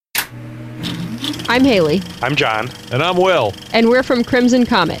I'm Haley. I'm John. And I'm Will. And we're from Crimson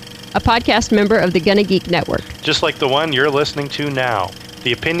Comet, a podcast member of the Gonna Geek Network. Just like the one you're listening to now.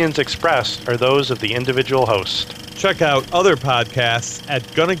 The opinions expressed are those of the individual host. Check out other podcasts at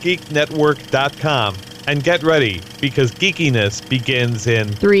GonnaGeekNetwork.com. And get ready, because geekiness begins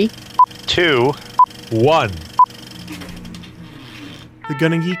in 3, 2, 1. The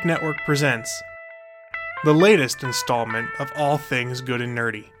Gonna Geek Network presents the latest installment of All Things Good and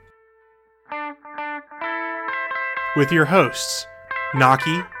Nerdy. With your hosts,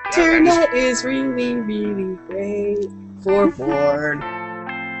 Naki. Internet is really, really great for porn.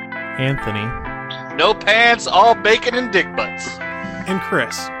 Anthony. No pants, all bacon and dick butts. And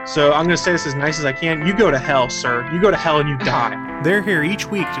Chris. So I'm going to say this as nice as I can. You go to hell, sir. You go to hell and you die. They're here each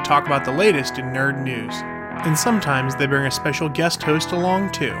week to talk about the latest in nerd news. And sometimes they bring a special guest host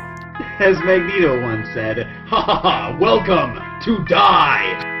along too. As Magneto once said, ha ha ha, welcome to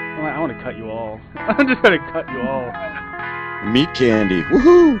die! I want to cut you all. I'm just going to cut you all. Meat candy.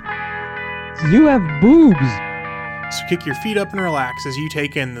 Woohoo! You have boobs! So kick your feet up and relax as you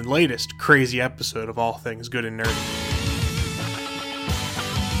take in the latest crazy episode of All Things Good and Nerdy.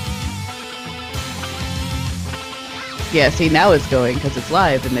 Yeah, see, now it's going because it's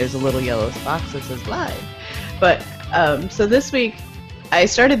live and there's a little yellow box that says live. But, so this week I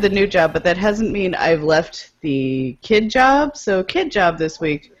started the new job, but that doesn't mean I've left the kid job. So kid job this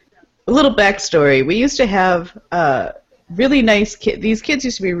week, a little backstory. We used to have really nice kids. These kids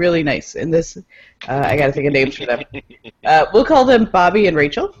used to be really nice. And this, I got to think of names for them. We'll call them Bobby and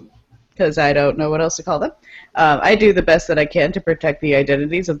Rachel because I don't know what else to call them. I do the best that I can to protect the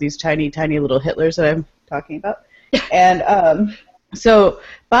identities of these tiny, tiny little Hitlers that I'm talking about. And so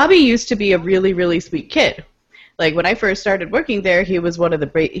Bobby used to be a really, really sweet kid. Like when I first started working there, he was one of the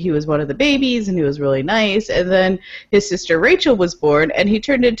babies, and he was really nice. And then his sister Rachel was born, and he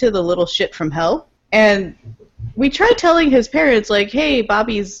turned into the little shit from hell. And we tried telling his parents, like, hey,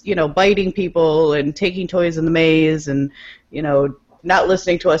 Bobby's, biting people and taking toys in the maze, and not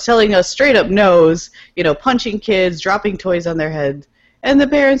listening to us, telling us straight up no's, punching kids, dropping toys on their heads. And the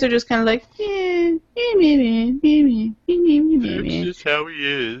parents are just kind of like, That's just how he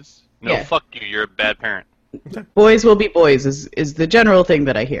is. No, Yeah. Fuck you. You're a bad parent. Boys will be boys is the general thing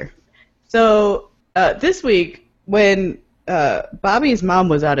that I hear. So this week, when Bobby's mom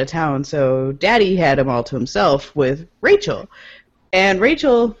was out of town, so Daddy had him all to himself with Rachel. And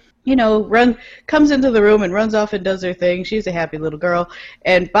Rachel, comes into the room and runs off and does her thing. She's a happy little girl.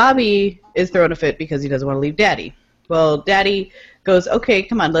 And Bobby is throwing a fit because he doesn't want to leave Daddy. Well, Daddy goes, okay,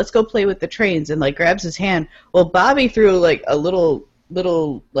 come on, let's go play with the trains, and grabs his hand. Well, Bobby threw a little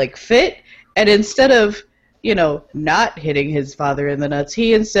fit, and instead of not hitting his father in the nuts,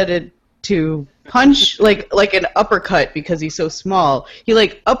 he instead to punch like an uppercut because he's so small. He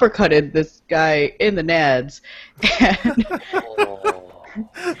uppercutted this guy in the nads. And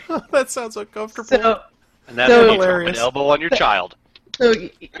That sounds uncomfortable. And that's when you throw an elbow on your child.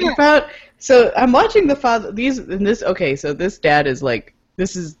 So I'm watching the father. So this dad is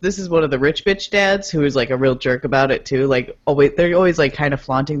this is one of the rich bitch dads who is a real jerk about it too. They're always kind of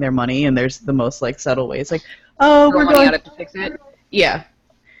flaunting their money, and there's the most subtle ways. We're going out to fix it. Yeah.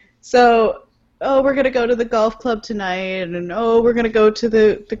 So we're gonna go to the golf club tonight, and we're gonna go to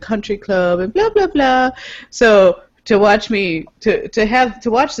the country club, and blah blah blah. So to watch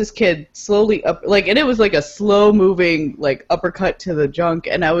this kid slowly up, and it was a slow moving uppercut to the junk,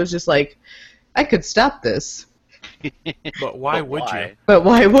 and I was just I could stop this. But why would you? But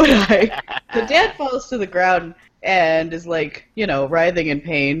why would I? The dad falls to the ground and is writhing in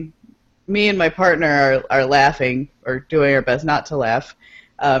pain. Me and my partner are laughing, or doing our best not to laugh.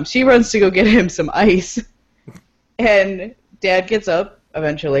 She runs to go get him some ice, and Dad gets up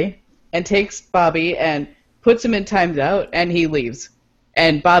eventually and takes Bobby and puts him in times out, and he leaves.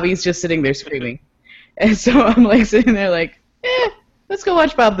 And Bobby's just sitting there screaming. And so I'm sitting there let's go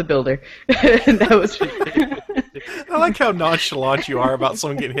watch Bob the Builder. And that was... I like how nonchalant you are about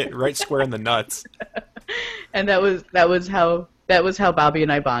someone getting hit right square in the nuts. And that was how Bobby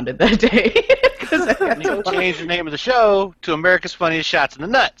and I bonded that day. You change the name of the show to America's Funniest Shots in the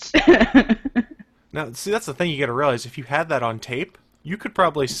Nuts. Now, see, that's the thing you got to realize. If you had that on tape, you could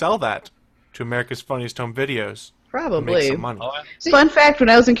probably sell that to America's Funniest Home Videos. Probably. Make some money. Fun fact: when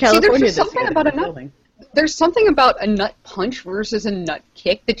I was in California, there's something about a nut. There's something about a nut punch versus a nut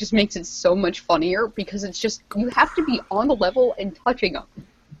kick that just makes it so much funnier because it's just you have to be on the level and touching them.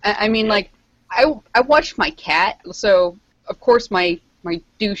 I mean, I watched my cat, so of course my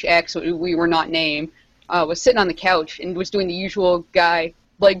douche ex, we were not named, was sitting on the couch and was doing the usual guy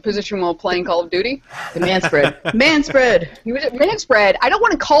leg position while playing Call of Duty. The man spread. Man spread. He was at man spread. I don't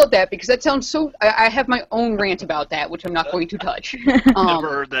want to call it that because that sounds so... I have my own rant about that, which I'm not going to touch. Never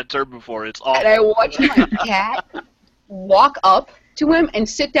heard that term before. It's awful. And I watched my cat walk up to him and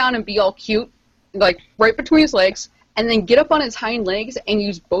sit down and be all cute, like right between his legs, and then get up on his hind legs and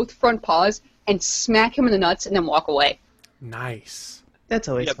use both front paws and smack him in the nuts and then walk away. Nice. That's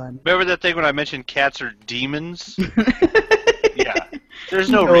always fun. Remember that thing when I mentioned cats are demons? Yeah. There's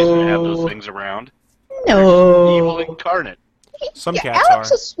no reason to have those things around. No. Evil incarnate. Some Yeah, cats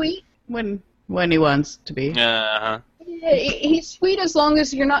Alex are. is sweet. When he wants to be. Uh-huh. Yeah, he's sweet as long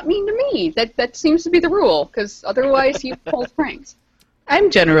as you're not mean to me. That seems to be the rule, because otherwise he pulls pranks. I'm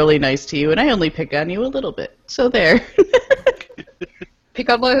generally nice to you, and I only pick on you a little bit. So there. Pick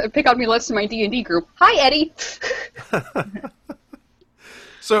on me less in my D&D group. Hi, Eddie.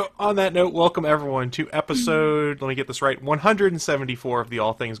 So, on that note, welcome everyone to episode, let me get this right, 174 of the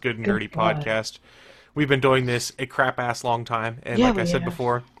All Things Good and Nerdy podcast. We've been doing this a crap-ass long time, and like I said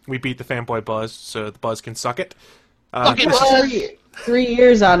before, we beat the fanboy buzz, so the buzz can suck it. It 3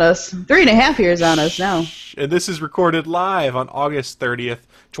 years on us. 3.5 years on us now. And this is recorded live on August 30th,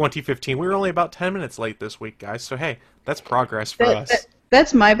 2015. We were only about 10 minutes late this week, guys, so hey, that's progress for us.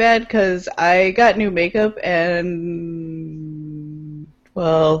 That's my bad, because I got new makeup, and...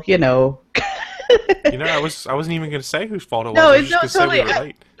 well, you know... You know, I wasn't even going to say whose fault it was. No, I was it's just no, gonna say totally. we were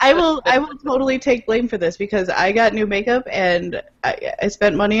late. I will totally take blame for this, because I got new makeup, and I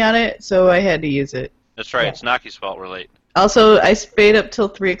spent money on it, so I had to use it. That's right. It's Naki's fault we're late. Also, I stayed up till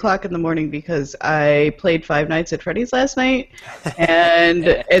 3 o'clock in the morning because I played Five Nights at Freddy's last night, and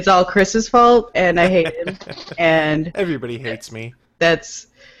it's all Chris's fault, and I hate him. And everybody hates me. That's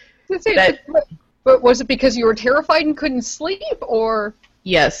that. But was it because you were terrified and couldn't sleep, or?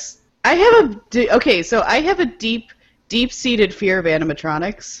 Yes, I have a deep-seated fear of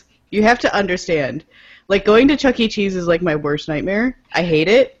animatronics. You have to understand, like going to Chuck E. Cheese is like my worst nightmare. I hate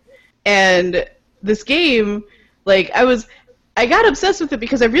it, and this game. Like, I got obsessed with it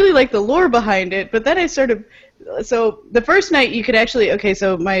because I really like the lore behind it, but then I started, so the first night you could actually,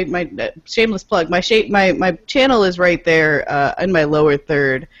 so my shameless plug, my channel is right there in my lower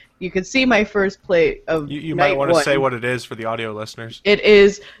third. You can see my first play of You might want to say what it is for the audio listeners. It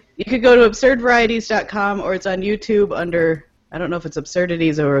is, you could go to absurdvarieties.com, or it's on YouTube under, I don't know if it's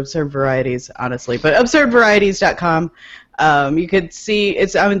Absurdities or Absurd Varieties, honestly, but absurdvarieties.com. You could see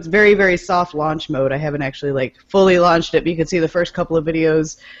it's in very, very soft launch mode. I haven't actually fully launched it, but you can see the first couple of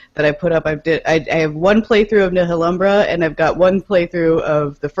videos that I put up. I have one playthrough of Nihilumbra, and I've got one playthrough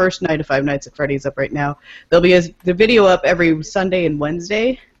of the first night of Five Nights at Freddy's up right now. There'll be the video up every Sunday and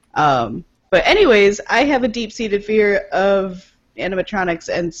Wednesday. But anyways, I have a deep-seated fear of animatronics,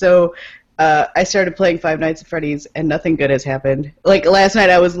 and so I started playing Five Nights at Freddy's, and nothing good has happened. Like, last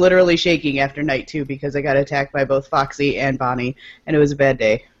night I was literally shaking after night 2 because I got attacked by both Foxy and Bonnie, and it was a bad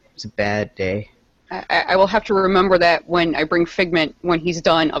day. It was a bad day. I will have to remember that when I bring Figment, when he's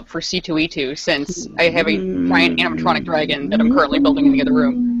done, up for C2E2, since I have a giant animatronic dragon that I'm currently building in the other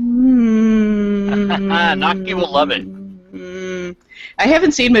room. Naki will love it. I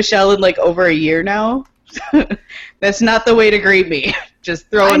haven't seen Michelle in over a year now. That's not the way to greet me. Just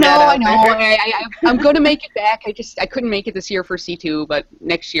throwing that out I know. there. I'm going to make it back. I couldn't make it this year for C2, but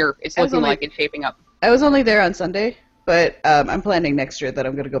next year it's looking like it's shaping up. I was only there on Sunday, but I'm planning next year that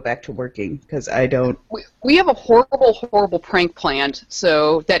I'm going to go back to working because I don't. We have a horrible prank planned.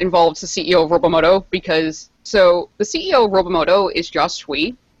 So that involves the CEO of Robomoto the CEO of Robomoto is Joss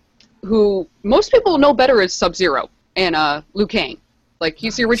Shui, who most people know better as Sub-Zero and Liu Kang. Like,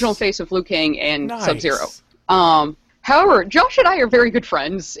 he's the original face of Liu Kang and Sub-Zero. However, Josh and I are very good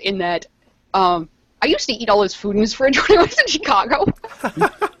friends in that I used to eat all his food in his fridge when I was in Chicago.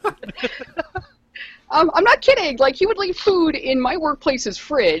 I'm not kidding. Like, he would leave food in my workplace's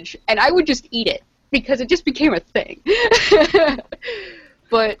fridge, and I would just eat it because it just became a thing.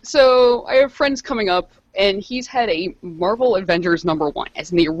 But, so, I have friends coming up, and he's had a Marvel Avengers #1, as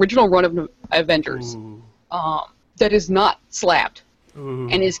in the original run of Avengers, that is not slabbed. Ooh.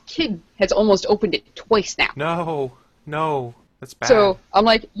 And his kid has almost opened it twice now. No, that's bad. So I'm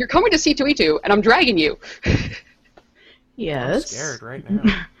like, you're coming to C2E2, and I'm dragging you. Yes. I'm scared right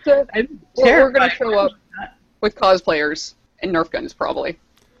now. So we're going to show up with cosplayers and Nerf guns, probably.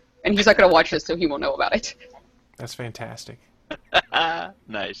 And he's not going to watch this, so he won't know about it. That's fantastic.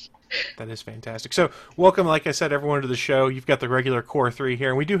 Nice. That is fantastic. So, welcome, like I said, everyone to the show. You've got the regular core 3 here,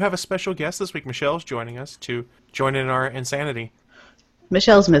 and we do have a special guest this week. Michelle's joining us to join in our insanity.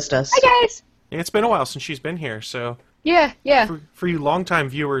 Michelle's missed us. Hi, guys. Yeah, it's been a while since she's been here, so... Yeah. For you longtime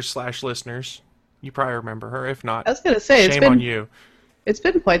viewers / listeners, you probably remember her. If not, I was gonna say, shame on you. It's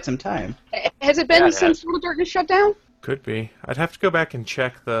been quite some time. Has it been since World of Darkness shut down? Could be. I'd have to go back and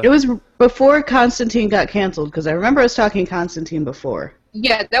check the... It was before Constantine got canceled, because I remember us talking Constantine before.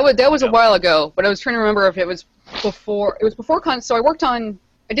 Yeah, that was a while ago, but I was trying to remember if it was before... It was before so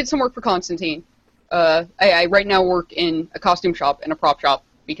I did some work for Constantine. I right now work in a costume shop and a prop shop,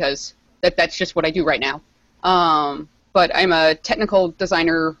 because that's just what I do right now. But I'm a technical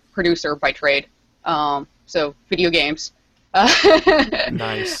designer, producer by trade. So, video games.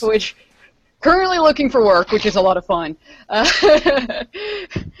 Nice. Which... Currently looking for work, which is a lot of fun. Yeah,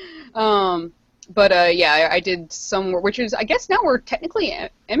 I did some work, which is, I guess now we're technically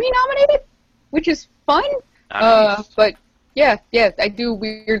Emmy nominated, which is fun. Nice. But yeah, I do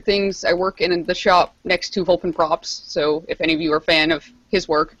weird things. I work in the shop next to Volpin Props, so if any of you are a fan of his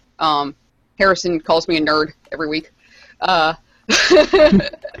work, Harrison calls me a nerd every week. You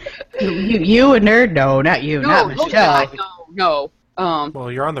a nerd? No, not you. Not Michelle. No.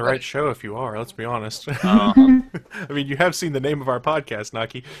 Well, you're on the right show if you are, let's be honest. Uh-huh. I mean, you have seen the name of our podcast,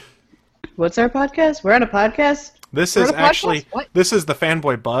 Naki. What's our podcast? We're on a podcast? This is the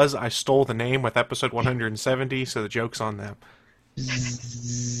Fanboy Buzz. I stole the name with episode 170, so the joke's on them.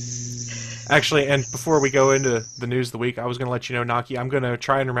 Actually, and before we go into the news of the week, I was going to let you know, Naki, I'm going to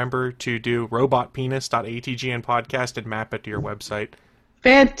try and remember to do robotpenis.atgn podcast and map it to your website.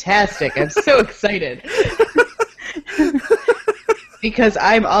 Fantastic. I'm so excited. Because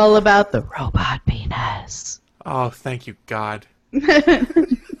I'm all about the robot penis. Oh, thank you, God. I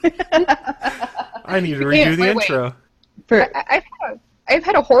need to redo the intro. I've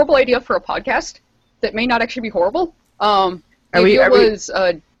had a horrible idea for a podcast that may not actually be horrible. Wait,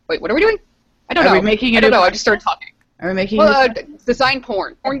 what are we doing? I don't know. Are we making it? I don't know. I just started talking. Are we making design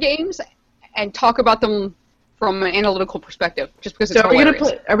porn games, and talk about them from an analytical perspective, just because it's so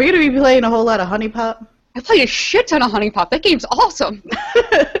hilarious. Are we gonna be playing a whole lot of Honey Pop? I played a shit ton of Honey Pop. That game's awesome.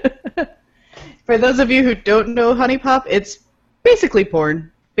 For those of you who don't know Honey Pop, it's basically porn.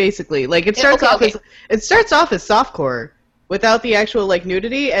 Basically, like it starts off as softcore without the actual like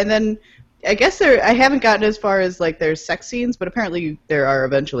nudity, and then I guess I haven't gotten as far as like there's sex scenes, but apparently there are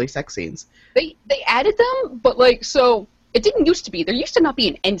eventually sex scenes. They added them, but like so it didn't used to be. There used to not be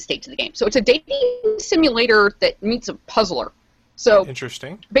an end state to the game. So it's a dating simulator that meets a puzzler. So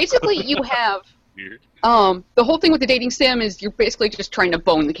interesting. Basically, you have. Weird. The whole thing with the dating sim is you're basically just trying to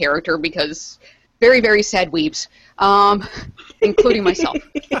bone the character because very, very sad weebs, including myself.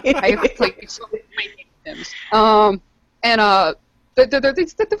 I have played so many dating sims.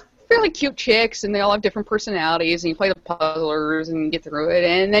 They're fairly cute chicks, and they all have different personalities, and you play the puzzlers and get through it,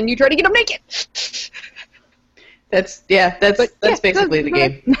 and then you try to get them naked. That's basically the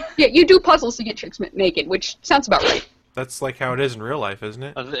game. Yeah, you do puzzles to get chicks naked, which sounds about right. That's like how it is in real life, isn't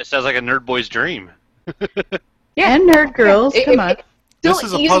it? It sounds like a nerd boy's dream. Yeah, and nerd girls, come on. This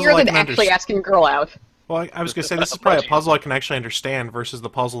is easier than actually asking a girl out. Well, I was going to say, this is probably a puzzle I can actually understand versus the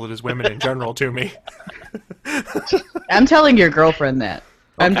puzzle that is women in general to me. I'm telling your girlfriend that.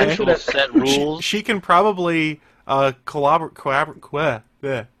 Okay. I'm just set rules. She can probably corroborate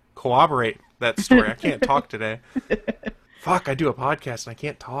that story. I can't talk today. Fuck, I do a podcast and I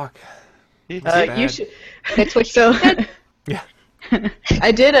can't talk. You should. That's what so. Yeah.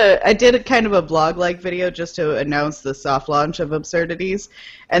 I did a kind of a blog-like video just to announce the soft launch of Absurdities,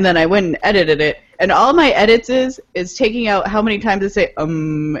 and then I went and edited it, and all my edits is taking out how many times I say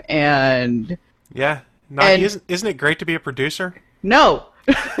and. Yeah. Naki, isn't it great to be a producer? No.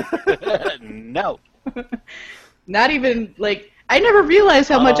 No. Not even like I never realized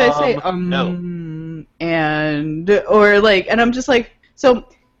how much I say no. and or like, and I'm just like, so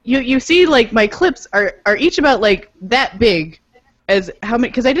you see like my clips are each about like that big. As how many?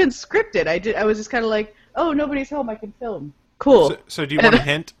 Because I didn't script it. I was just kind of like, oh, nobody's home. I can film. Cool. So do you want a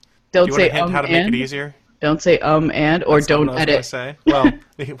hint? Don't say how to make it easier? Don't say and or That's don't what I was edit. Say.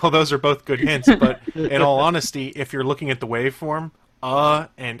 Well, those are both good hints. But in all honesty, if you're looking at the waveform,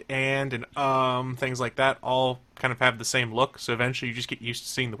 and things like that all kind of have the same look. So eventually, you just get used to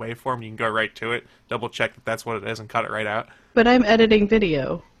seeing the waveform. You can go right to it, double check that that's what it is, and cut it right out. But I'm editing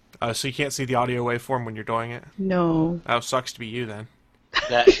video. So you can't see the audio waveform when you're doing it? No. Oh, sucks to be you then.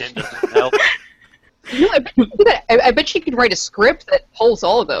 That shit doesn't help. No, I bet she could write a script that pulls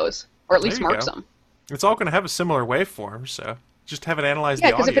all of those, or at least marks them. It's all going to have a similar waveform, so just have it analyze the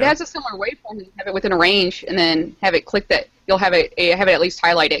audio. audio. Yeah, because if it has a similar waveform, you have it within a range, and then have it click that, you'll have it at least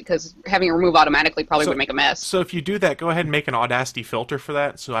highlight it, because having it remove automatically probably would make a mess. So if you do that, go ahead and make an Audacity filter for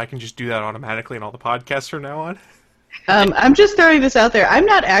that, so I can just do that automatically in all the podcasts from now on. I'm just throwing this out there. I'm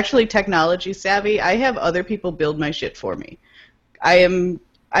not actually technology savvy. I have other people build my shit for me. I am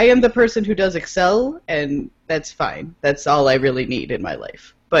I am the person who does Excel, and that's fine. That's all I really need in my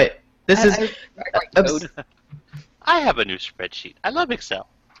life. But this is... I have a new spreadsheet. I love Excel.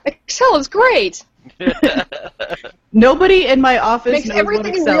 Excel is great. Nobody in my office Makes knows what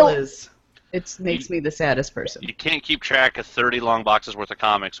everything Excel real. is. It makes me the saddest person. You can't keep track of 30 long boxes worth of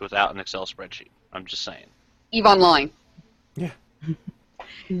comics without an Excel spreadsheet. I'm just saying. EVE Online. Yeah.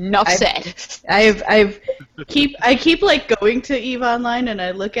 Enough said. I keep like going to EVE Online and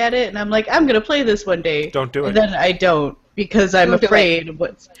I look at it and I'm like, I'm gonna play this one day. Don't do it. And then I don't because I'm afraid of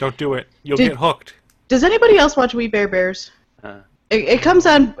what's. Don't do it. You'll get hooked. Does anybody else watch We Bare Bears? It comes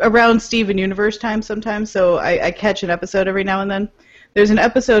on around Steven Universe time sometimes, so I catch an episode every now and then. There's an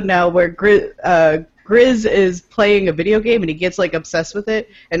episode now where Grizz is playing a video game and he gets like obsessed with it,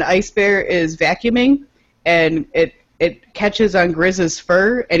 and Ice Bear is vacuuming, and it catches on Grizz's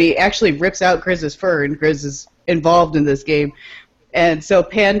fur, and he actually rips out Grizz's fur, and Grizz is involved in this game. And so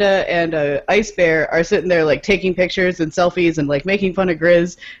Panda and Ice Bear are sitting there like taking pictures and selfies and like making fun of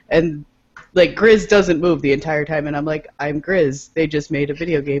Grizz, and like Grizz doesn't move the entire time, and I'm like, I'm Grizz. They just made a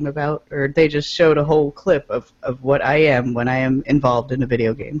video game about, or they just showed a whole clip of what I am when I am involved in a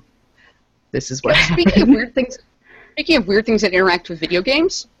video game. This is what. Speaking of weird things that interact with video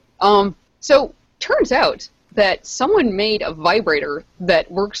games, so turns out that someone made a vibrator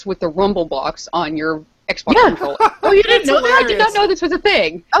that works with the rumble box on your Xbox controller. Oh, you didn't know that? I did not know this was a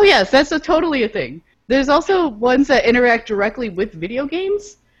thing. Oh yes, that's totally a thing. There's also ones that interact directly with video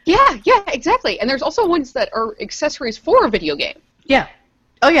games. Yeah, exactly. And there's also ones that are accessories for a video game. Yeah.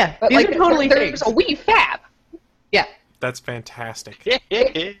 Oh yeah, but these are totally there's things. a Wii Fab. Yeah. That's fantastic. Yep,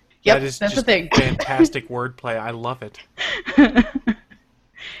 that is that's just the thing. fantastic wordplay. I love it.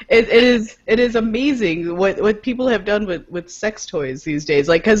 It is amazing what people have done with sex toys these days.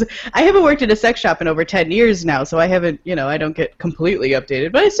 Like, because I haven't worked at a sex shop in over 10 years now, so I haven't, I don't get completely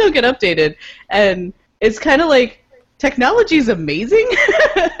updated, but I still get updated. And it's kind of like, technology's amazing.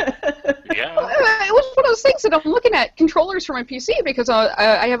 Yeah. It was one of those things that I'm looking at controllers for my PC because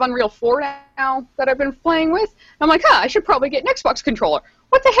I have Unreal 4 now that I've been playing with. I'm like, I should probably get an Xbox controller.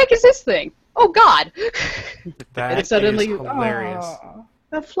 What the heck is this thing? Oh, God. That and suddenly, is hilarious.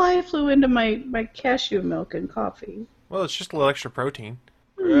 A fly flew into my cashew milk and coffee. Well, it's just a little extra protein.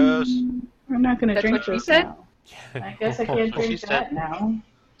 Gross. I'm not going to drink what she this said? now. I guess I can't drink that now.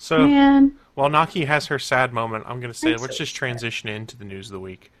 So, Man. while Naki has her sad moment, I'm going to say, I'm let's so just transition into the news of the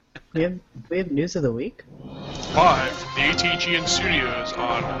week. We have news of the week? Live from the ATGN studios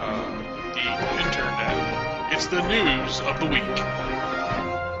on the internet, it's the news of the week.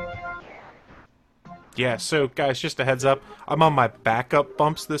 Yeah, so guys, just a heads up, I'm on my backup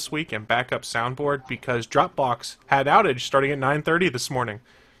bumps this week and backup soundboard because Dropbox had outage starting at 9:30 this morning.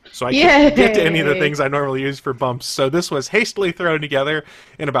 So I can't get to any of the things I normally use for bumps. So this was hastily thrown together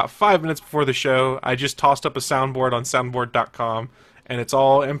in about 5 minutes before the show. I just tossed up a soundboard on soundboard.com, and it's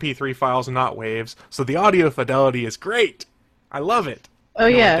all MP3 files and not waves. So the audio fidelity is great. I love it. Oh, no,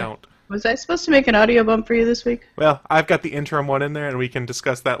 yeah. I don't. Was I supposed to make an audio bump for you this week? Well, I've got the interim one in there, and we can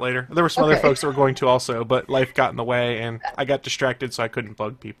discuss that later. There were some other folks that were going to also, but life got in the way, and I got distracted, so I couldn't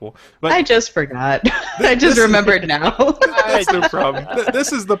bug people. But I just forgot. I just remembered now. That's no problem.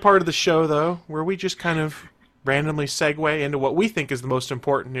 This is the part of the show, though, where we just kind of randomly segue into what we think is the most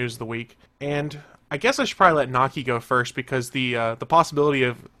important news of the week. And I guess I should probably let Naki go first, because the possibility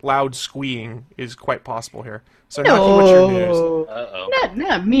of loud squeeing is quite possible here. So, Naki, what's your news? Uh-oh.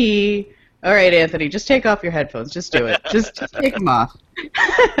 Not me. All right, Anthony, just take off your headphones. Just do it. Just take them off.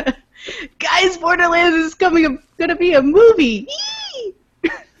 Guys, Borderlands is going to be a movie.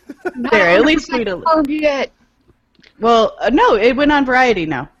 There, at least we don't. Yet. Well, no, it went on Variety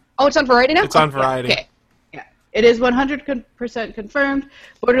now. Oh, it's on Variety now? It's on Variety. Okay. Yeah, it is 100% confirmed.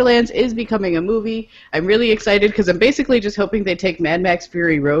 Borderlands is becoming a movie. I'm really excited because I'm basically just hoping they take Mad Max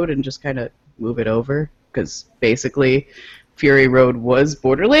Fury Road and just kind of move it over, because basically Fury Road was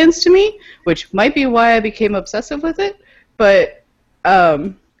Borderlands to me, which might be why I became obsessive with it. But,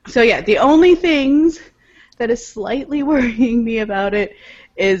 so yeah, the only things that is slightly worrying me about it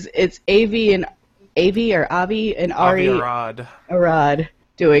is it's Avi and Ari Arad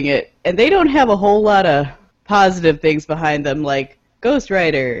doing it. And they don't have a whole lot of positive things behind them, like Ghost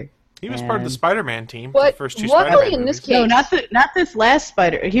Rider. He was part of the Spider-Man team. But The first two luckily Spider-Man in this movies. case... No, not this last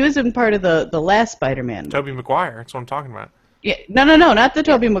Spider. He was in part of the last Spider-Man. Tobey Maguire. That's what I'm talking about. Yeah, no, not the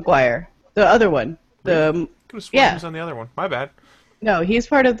Tobey Maguire. The other one. Could have sworn he was on the other one. My bad. No, he's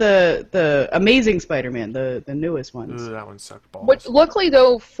part of the Amazing Spider-Man, the newest ones. Ooh, that one sucked balls. But luckily,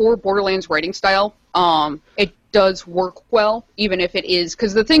 though, for Borderlands writing style, it does work well, even if it is...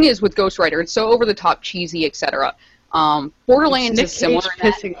 Because the thing is with Ghost Rider, it's so over-the-top, cheesy, etc. Borderlands Nick is similar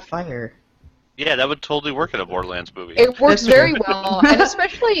Cage in that. pissing fire. Yeah, that would totally work in a Borderlands movie. It works very well, and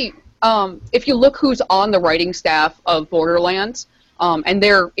especially if you look who's on the writing staff of Borderlands and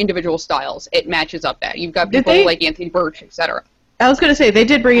their individual styles, it matches up that. You've got people like Anthony Birch, etc. I was going to say, they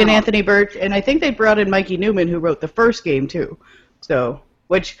did bring in Anthony Birch, and I think they brought in Mikey Newman, who wrote the first game, too. So,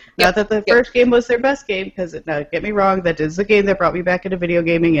 not that the first game was their best game, because, get me wrong, that is the game that brought me back into video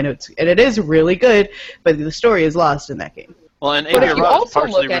gaming, and it is really good, but the story is lost in that game. Well, and but if you also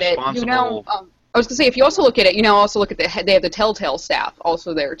partially look at it, responsible. I was going to say, if you also look at it, also look at they have the Telltale staff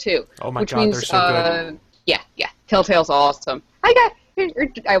also there, too. Oh my which god, means, they're so good. Yeah, Telltale's awesome.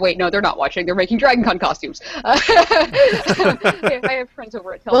 Wait, no, they're not watching. They're making Dragon Con costumes. I have friends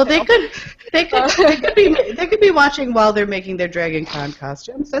over at Telltale. Well, they could be watching while they're making their Dragon Con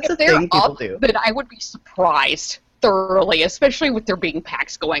costumes. That's a thing people do. Then I would be surprised thoroughly, especially with there being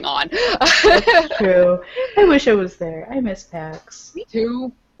PAX going on. That's true. I wish I was there. I miss PAX. Me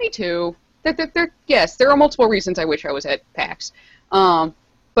too. Yes, there are multiple reasons I wish I was at PAX.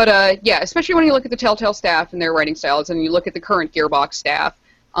 But especially when you look at the Telltale staff and their writing styles, and you look at the current Gearbox staff,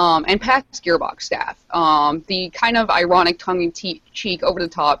 and PAX Gearbox staff, the kind of ironic, tongue-in-cheek,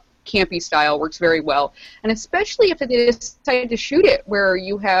 over-the-top, campy style works very well. And especially if they decide to shoot it where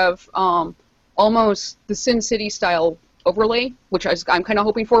you have almost the Sin City style overlay, which I'm kind of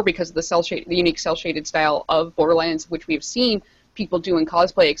hoping for because of the unique cel-shaded style of Borderlands, which we've seen people do in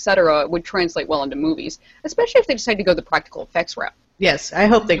cosplay, etc., would translate well into movies, especially if they decide to go the practical effects route. Yes, I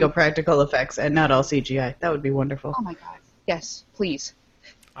hope they go practical effects and not all CGI. That would be wonderful. Oh my god. Yes, please.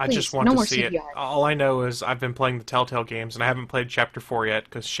 I just want to see it. All I know is I've been playing the Telltale games, and I haven't played Chapter 4 yet,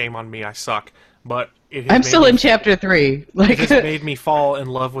 because shame on me, I suck. But I'm still in Chapter 3. It just made me fall in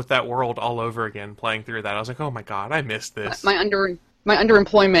love with that world all over again, playing through that. I was like, oh my god, I missed this. My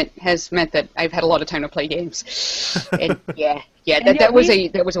underemployment has meant that I've had a lot of time to play games. And that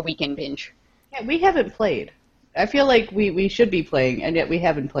was a weekend binge. Yeah, we haven't played. I feel like we should be playing, and yet we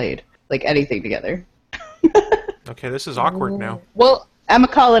haven't played anything together. Okay, this is awkward now. Well, I'm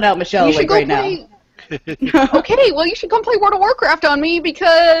calling out Michelle right now. Okay, well you should come play World of Warcraft on me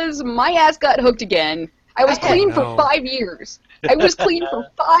because my ass got hooked again. I was clean for 5 years. I was clean for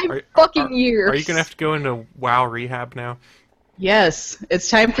 5 fucking years. Are you gonna have to go into WoW rehab now? Yes, it's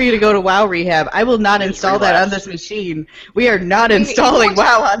time for you to go to WoW rehab. I will not install that on this machine. We are not installing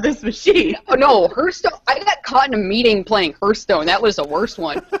WoW on this machine. Oh no, Hearthstone. I got caught in a meeting playing Hearthstone. That was the worst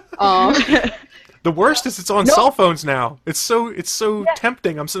one. The worst is it's on cell phones now. It's so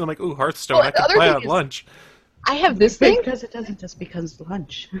tempting. I'm sitting like, ooh, Hearthstone. I could play at lunch. I have this thing because it doesn't just becomes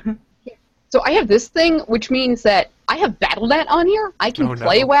lunch. So I have this thing, which means that I have Battle.net on here. I can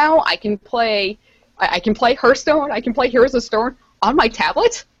play WoW. I can play Hearthstone. I can play Heroes of Storm on my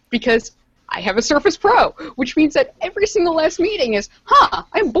tablet because I have a Surface Pro, which means that every single last meeting is,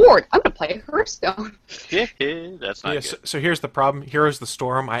 I'm bored. I'm going to play Hearthstone. That's not good. So here's the problem. Heroes of the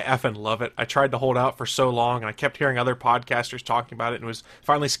Storm, I effing love it. I tried to hold out for so long, and I kept hearing other podcasters talking about it, and it was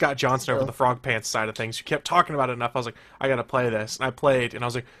finally Scott Johnson over the Frog Pants side of things who kept talking about it enough. I was like, I got to play this. And I played, and I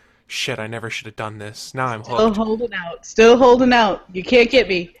was like, shit, I never should have done this. Now I'm hooked. Still holding out. You can't get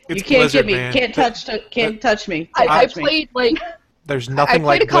me. It's you can't Blizzard, get me. man. Can't touch me. I played There's nothing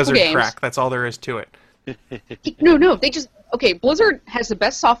like Blizzard crack. That's all there is to it. No. They just Blizzard has the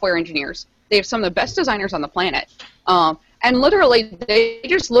best software engineers. They have some of the best designers on the planet. And literally, they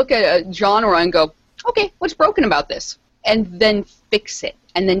just look at a genre and go, okay, what's broken about this? And then fix it.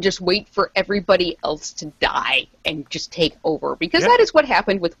 And then just wait for everybody else to die and just take over. Because that is what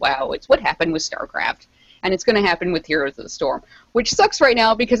happened with WoW. It's what happened with StarCraft. And it's going to happen with Heroes of the Storm. Which sucks right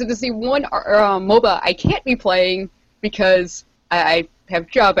now because it is the one MOBA I can't be playing because I have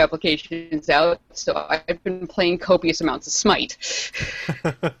job applications out. So I've been playing copious amounts of Smite.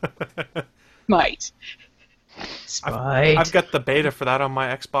 Smite. I've got the beta for that on my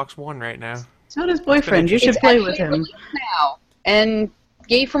Xbox One right now. So does boyfriend. You should play with him. Now. And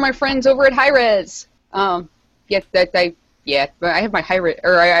yay for my friends over at Hi-Rez. I have my Hi-Rez,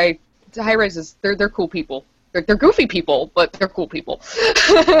 Hi-Rez is, they're cool people. They're goofy people, but they're cool people.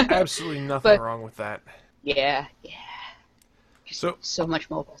 Absolutely nothing wrong with that. Yeah. So much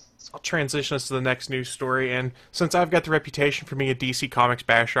mobile. I'll transition us to the next news story, and since I've got the reputation for being a DC Comics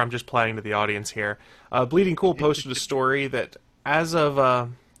basher, I'm just playing to the audience here. Bleeding Cool posted a story that as of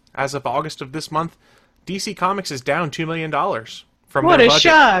August of this month, DC Comics is down $2 million from their budget. What a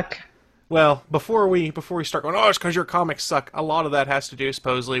shock! Well, before we start going, it's because your comics suck, a lot of that has to do,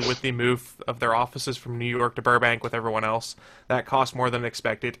 supposedly, with the move of their offices from New York to Burbank with everyone else. That cost more than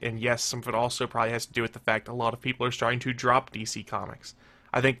expected, and yes, some of it also probably has to do with the fact a lot of people are starting to drop DC Comics.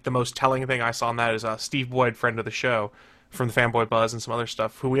 I think the most telling thing I saw in that is Steve Boyd, friend of the show, from the Fanboy Buzz and some other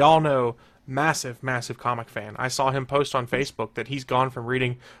stuff, who we all know, massive, massive comic fan. I saw him post on Facebook that he's gone from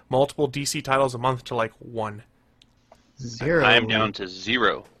reading multiple DC titles a month to like 1. 0. I am down to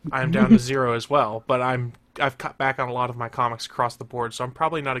 0. I am down to 0 as well, but I've cut back on a lot of my comics across the board, so I'm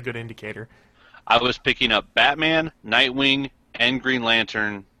probably not a good indicator. I was picking up Batman, Nightwing, and Green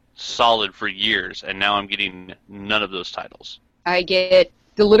Lantern solid for years, and now I'm getting none of those titles. I get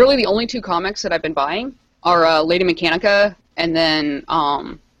literally the only 2 comics that I've been buying are Lady Mechanica and then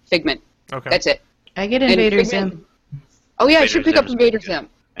Figment. Okay. That's it. I get Invader Zim. Oh yeah, I Invader should pick Zim up is Invader pretty Zim.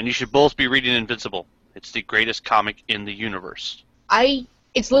 And you should both be reading Invincible. It's the greatest comic in the universe.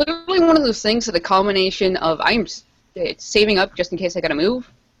 It's literally one of those things that a combination of it's saving up just in case I gotta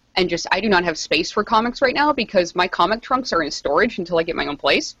move, and just I do not have space for comics right now because my comic trunks are in storage until I get my own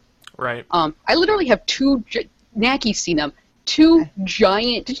place. Right. I literally have 2 Naki's seen them. 2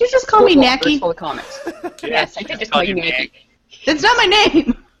 giant. Did you just call me Naki? Full of comics. Yes, I did just call you Naki. That's not my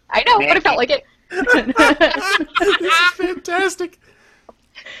name. I know, but it felt like it. This is fantastic.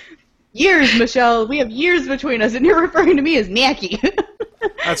 Years, Michelle. We have years between us, and you're referring to me as Naki.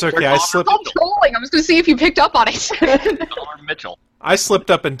 That's okay. I slipped. I'm trolling. I was going to see if you picked up on it. Norman Mitchell. I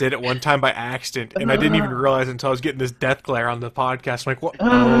slipped up and did it one time by accident, and I didn't even realize until I was getting this death glare on the podcast. I'm like, what?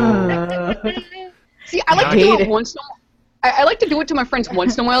 See, I like to do it once in a while. I like to do it to my friends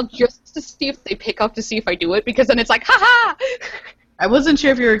once in a while just to see if they pick up to see if I do it, because then it's like, ha-ha! I wasn't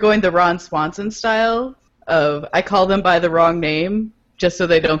sure if you were going the Ron Swanson style of I call them by the wrong name just so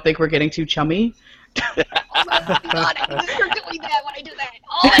they don't think we're getting too chummy. Oh my god, I knew you were doing that when I do that.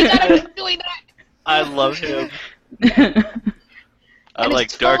 Oh my god, I was doing that. I love him. I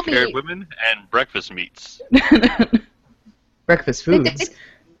like dark-haired women and breakfast meats. Breakfast foods.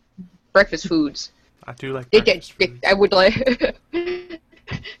 Breakfast foods. I do like breakfast foods. I would like...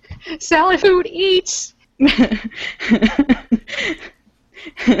 Salad food eats!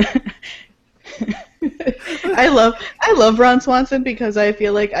 I love Ron Swanson because I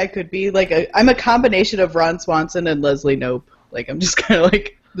feel like I could be like I'm a combination of Ron Swanson and Leslie Knope. Like I'm just kind of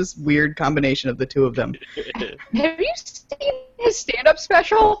like this weird combination of the 2 of them. Have you seen his stand-up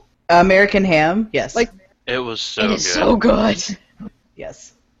special? American Ham? Yes. Like it was so it good. is so good.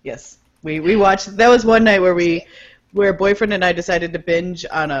 Yes. We watched. That was one night where boyfriend and I decided to binge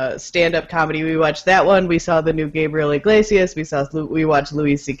on a stand-up comedy. We watched that one. We saw the new Gabriel Iglesias. We watched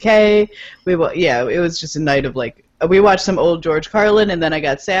Louis C.K. It was just a night of like we watched some old George Carlin, and then I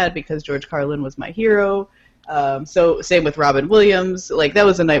got sad because George Carlin was my hero. So same with Robin Williams. Like that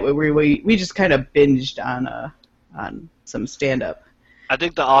was a night where we just kind of binged on some stand-up. I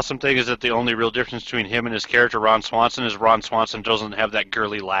think the awesome thing is that the only real difference between him and his character Ron Swanson is Ron Swanson doesn't have that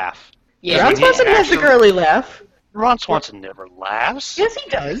girly laugh. Yeah, Ron Swanson has the girly laugh. Ron Swanson never laughs. Yes, he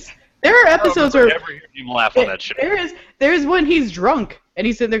does. There are episodes where never heard him laugh on that shit. There is when he's drunk and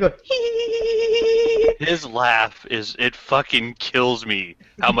he's sitting there going hee. His laugh it fucking kills me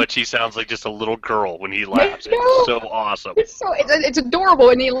how much he sounds like just a little girl when he laughs. It's so awesome. It's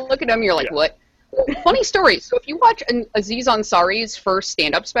adorable, and you look at him, you're like, what? Funny story. So if you watch Aziz Ansari's first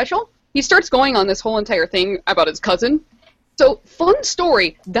stand-up special, he starts going on this whole entire thing about his cousin. So, fun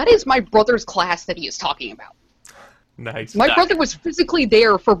story, that is my brother's class that he is talking about. Nice. My brother was physically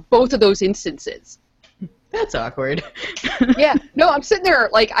there for both of those instances. That's awkward. Yeah. No, I'm sitting there,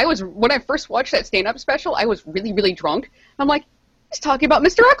 like, when I first watched that stand-up special, I was really, really drunk. I'm like, he's talking about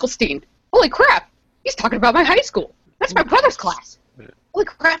Mr. Eccleston. Holy crap. He's talking about my high school. That's my brother's class. Holy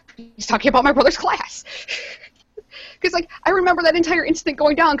crap. He's talking about my brother's class. Because, like, I remember that entire incident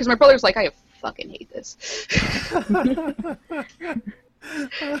going down because my brother's like, I fucking hate this.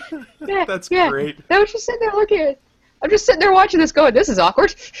 That's great. I was just sitting there looking at it. I'm just sitting there watching this going, this is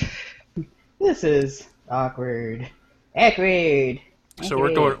awkward. This is awkward. Awkward. So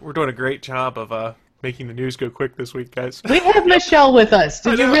we're doing a great job of making the news go quick this week, guys. We have Michelle with us.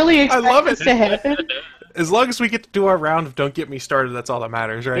 Did you really expect this to happen? As long as we get to do our round of Don't Get Me Started, that's all that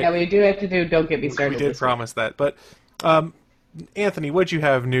matters, right? Yeah, we do have to do Don't Get Me Started. We did promise that. But, Anthony, what'd you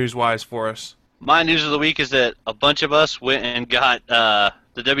have news-wise for us? My news of the week is that a bunch of us went and got the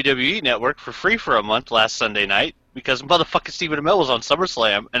WWE Network for free for a month last Sunday night because motherfucking Stephen Amell was on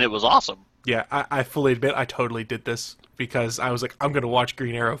SummerSlam, and it was awesome. Yeah, I fully admit I totally did this because I was like, I'm going to watch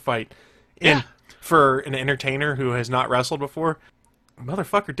Green Arrow fight. And for an entertainer who has not wrestled before,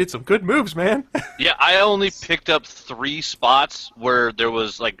 motherfucker did some good moves, man. Yeah, I only picked up 3 spots where there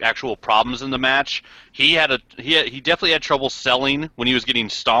was like actual problems in the match. He definitely had trouble selling when he was getting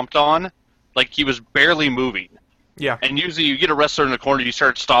stomped on. Like he was barely moving. Yeah. And usually you get a wrestler in the corner, you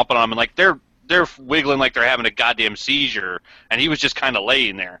start stomping on them, and like they're they're wiggling like they're having a goddamn seizure, and he was just kind of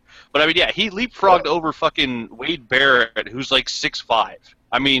laying there. But I mean, yeah, he leapfrogged over fucking Wade Barrett, who's like 6'5".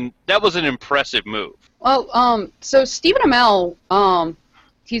 I mean, that was an impressive move. Well, so Stephen Amell,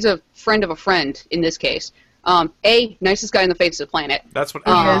 he's a friend of a friend in this case. Nicest guy on the face of the planet. That's what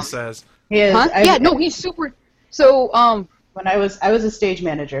everyone says. He is. Huh? Yeah, no, he's super. So, when I was a stage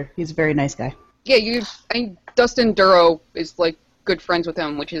manager, he's a very nice guy. Yeah, Dustin Duro is like good friends with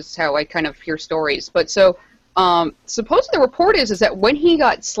him, which is how I kind of hear stories. But so, supposedly the report is that when he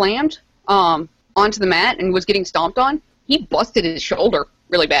got slammed onto the mat and was getting stomped on, he busted his shoulder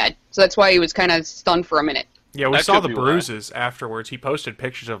really bad. So that's why he was kind of stunned for a minute. Yeah, we saw the bruises afterwards. He posted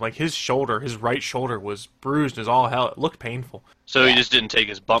pictures of like his right shoulder was bruised as all hell. It looked painful. So he just didn't take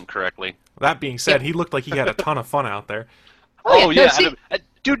his bump correctly. That being said, he looked like he had a ton of fun out there. Oh yeah,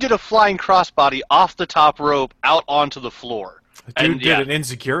 dude did a flying crossbody off the top rope out onto the floor. Dude did an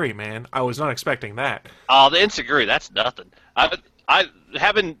enziguri, man. I was not expecting that. Oh, the enziguri, that's nothing. I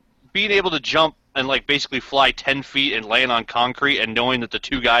haven't being able to jump and like basically fly 10 feet and land on concrete and knowing that the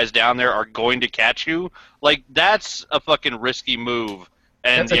two guys down there are going to catch you, like that's a fucking risky move.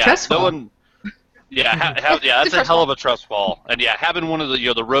 And that's a trust fall. That's a hell of a trust fall. And yeah, having one of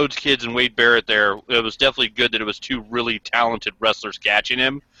the Rhodes kids and Wade Barrett there, it was definitely good that it was two really talented wrestlers catching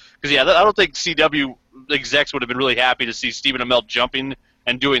him. Because I don't think CW execs would have been really happy to see Stephen Amell jumping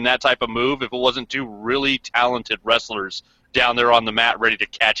and doing that type of move if it wasn't two really talented wrestlers down there on the mat ready to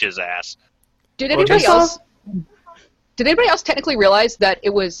catch his ass. Did anybody else technically realize that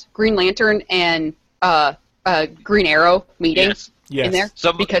it was Green Lantern and Green Arrow meeting? Yes. In there?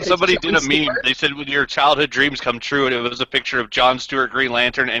 Somebody did a meme. They said when your childhood dreams come true, and it was a picture of Jon Stewart, Green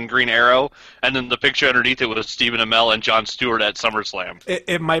Lantern, and Green Arrow, and then the picture underneath it was Stephen Amell and Jon Stewart at SummerSlam.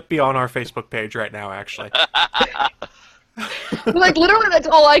 It might be on our Facebook page right now, actually. Like, literally, that's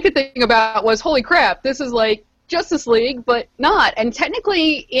all I could think about was, holy crap, this is like Justice League, but not. And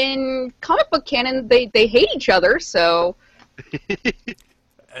technically, in comic book canon, they hate each other, so...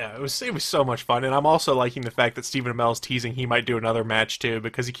 Yeah, it was so much fun, and I'm also liking the fact that Stephen Amell's teasing he might do another match too,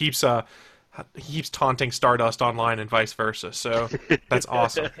 because he keeps taunting Stardust online and vice versa. So that's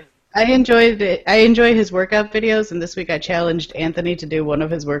awesome. I enjoyed it. I enjoy his workout videos, and this week I challenged Anthony to do one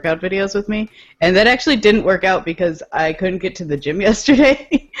of his workout videos with me, and that actually didn't work out because I couldn't get to the gym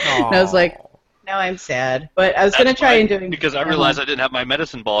yesterday. And I was like, now I'm sad. But I was going to try and do it. Because I realized I didn't have my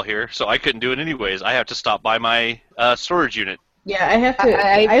medicine ball here, so I couldn't do it anyways. I have to stop by my storage unit. Yeah, I have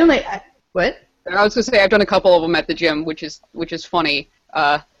to. What? I was going to say I've done a couple of them at the gym, which is funny.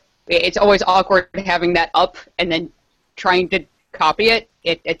 It's always awkward having that up and then trying to copy it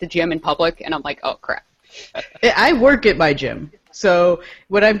at the gym in public, and I'm like, oh crap. I work at my gym, so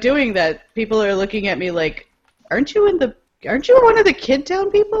when I'm doing that, people are looking at me like, aren't you one of the Kid Town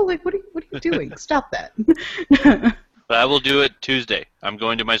people? Like, what are you doing? Stop that. But I will do it Tuesday. I'm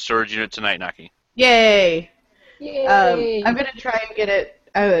going to my storage unit tonight, Naki. Yay! Yay! I'm gonna try and get it.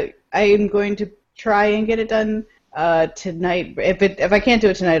 I am going to try and get it done tonight. If I can't do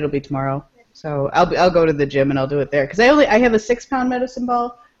it tonight, it'll be tomorrow. So I'll go to the gym and I'll do it there because I have a 6-pound medicine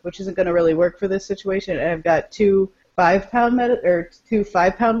ball, which isn't gonna really work for this situation, and I've got two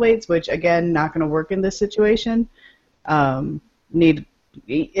 5-pound weights, which again not gonna work in this situation.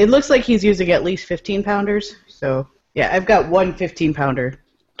 It looks like he's using at least 15-pounders. So yeah, I've got one 15-pounder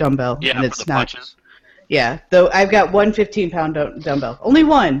dumbbell, and it's not. Punches. Yeah, though I've got one 15-pound dumbbell. Only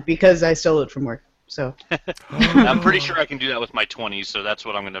one, because I stole it from work. So I'm pretty sure I can do that with my 20s, so that's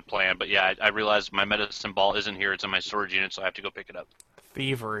what I'm going to plan. But yeah, I realized my medicine ball isn't here. It's in my storage unit, so I have to go pick it up.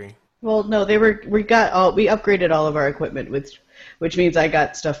 Thievery. Well, no, we upgraded all of our equipment, which means I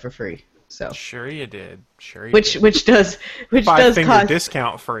got stuff for free. So sure you did. Which does five-finger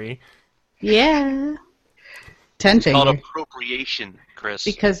discount free. Yeah. 10 finger. It's called appropriation, Chris.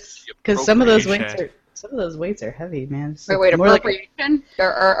 Because some of those weights are heavy, man. So wait, appropriation?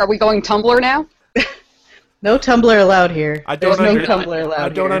 Are we going Tumblr now? No Tumblr allowed here. I don't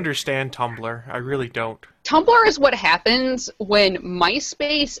understand Tumblr. I really don't. Tumblr is what happens when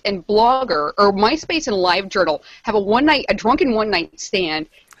MySpace and Blogger, or MySpace and LiveJournal, have a drunken one-night stand,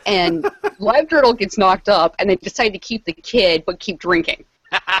 and LiveJournal gets knocked up, and they decide to keep the kid, but keep drinking.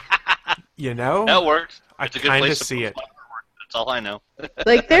 You know? That works. I kind of see it. That's all I know.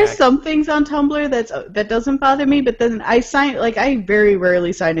 Like, there's some things on Tumblr that doesn't bother me, but then I very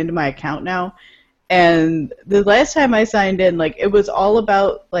rarely sign into my account now. And the last time I signed in, like, it was all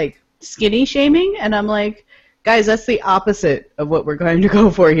about, like, skinny shaming, and I'm like, guys, that's the opposite of what we're going to go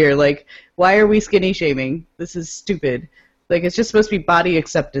for here. Like, why are we skinny shaming? This is stupid. Like, it's just supposed to be body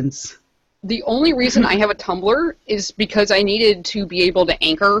acceptance. The only reason I have a Tumblr is because I needed to be able to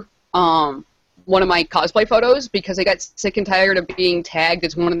anchor one of my cosplay photos because I got sick and tired of being tagged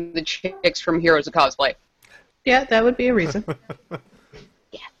as one of the chicks from Heroes of Cosplay. Yeah, that would be a reason.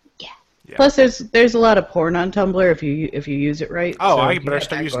 Yeah. Plus, there's a lot of porn on Tumblr if you use it right. Oh, so I better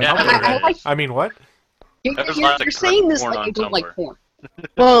start using Yeah. Tumblr. I mean, what? You're saying this like you don't like porn.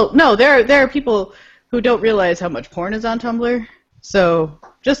 Well, no, there are people who don't realize how much porn is on Tumblr. So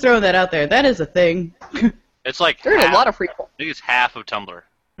just throwing that out there, that is a thing. It's like there's a lot of free porn. I think it's half of Tumblr.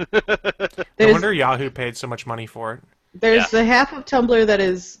 No wonder Yahoo paid so much money for it. There's the half of Tumblr that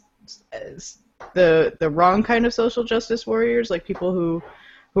is the wrong kind of social justice warriors, like people who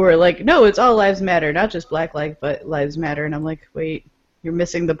are like, no, it's all lives matter, not just black lives matter. And I'm like, wait, you're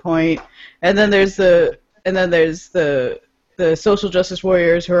missing the point. And then there's the social justice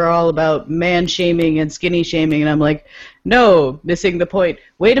warriors who are all about man shaming and skinny shaming, and I'm like, no, missing the point.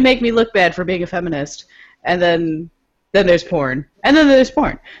 Way to make me look bad for being a feminist. And then there's porn. And then there's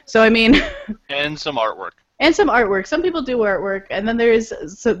porn. So I mean and some artwork. And some artwork. Some people do artwork, and then there's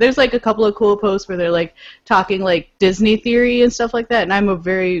like a couple of cool posts where they're like talking like Disney theory and stuff like that. And I'm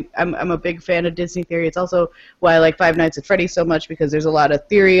a big fan of Disney theory. It's also why I like Five Nights at Freddy's so much, because there's a lot of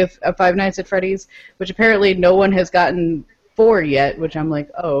theory of Five Nights at Freddy's, which apparently no one has gotten for yet. Which I'm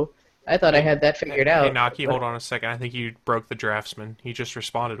like, oh, I thought I had that figured out. Hey, Naki, hold on a second. I think you broke the draftsman. He just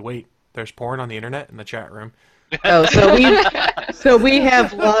responded, "Wait, there's porn on the internet in the chat room." Oh, so we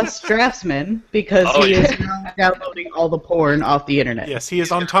have lost Draftsman because he is now downloading all the porn off the internet. Yes, he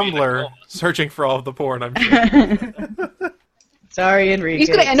is on Tumblr searching for all of the porn, I'm sure. Sorry, Enrique. He's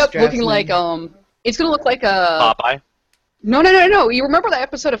gonna end up looking like it's gonna look like a Popeye. No. You remember that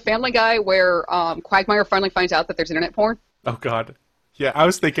episode of Family Guy where Quagmire finally finds out that there's internet porn? Oh God. Yeah, I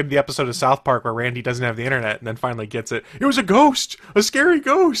was thinking the episode of South Park where Randy doesn't have the internet and then finally gets it. It was a ghost! A scary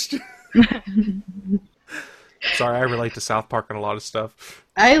ghost! Sorry, I relate to South Park on a lot of stuff.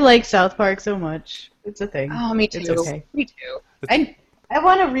 I like South Park so much. It's a thing. Oh, me too. It's okay. Me too. I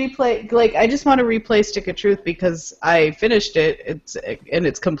want to replay, like, I just want to replay Stick of Truth because I finished it. It's in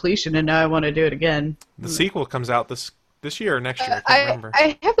its completion, and now I want to do it again. The sequel comes out this year or next year. I can't remember.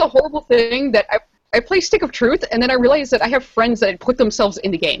 I have the horrible thing that I play Stick of Truth, and then I realize that I have friends that put themselves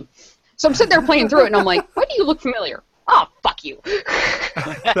in the game. So I'm sitting there playing through it, and I'm like, why do you look familiar? Oh, fuck you.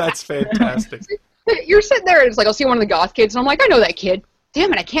 That's fantastic. You're sitting there, and it's like, I'll see one of the goth kids, and I'm like, I know that kid.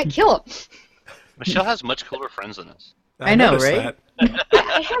 Damn it, I can't kill him. Michelle has much cooler friends than us. I know, right?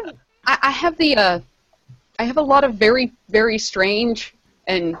 I have a lot of very, very strange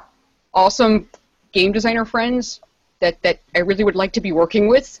and awesome game designer friends that I really would like to be working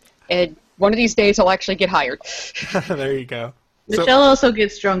with, and one of these days I'll actually get hired. There you go. Michelle also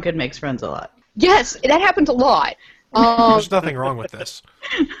gets drunk and makes friends a lot. Yes, that happens a lot. There's nothing wrong with this.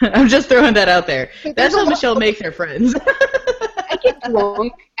 I'm just throwing that out there. That's how Michelle makes her friends. I get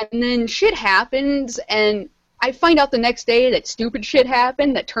drunk, and then shit happens, and I find out the next day that stupid shit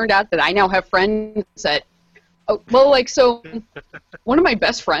happened that turned out that I now have friends that... Oh, well, like, so, one of my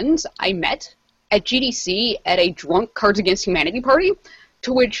best friends I met at GDC at a drunk Cards Against Humanity party,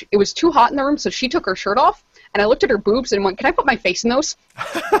 to which it was too hot in the room, so she took her shirt off, and I looked at her boobs and went, can I put my face in those?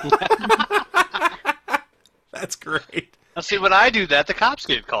 That's great. Now, see, when I do that, the cops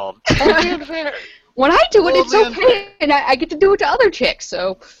get called. Totally unfair. When I do it, it's okay, and I get to do it to other chicks,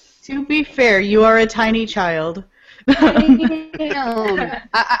 so... To be fair, you are a tiny child. She's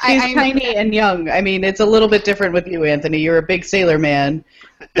She's tiny and young. I mean, it's a little bit different with you, Anthony. You're a big sailor man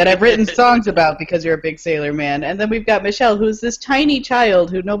that I've written songs about because you're a big sailor man. And then we've got Michelle, who's this tiny child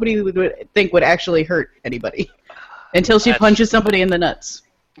who nobody would think would actually hurt anybody until she punches somebody in the nuts.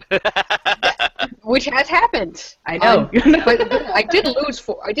 Which has happened. I know. But I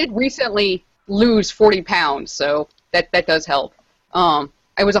did recently lose 40 pounds, so that does help.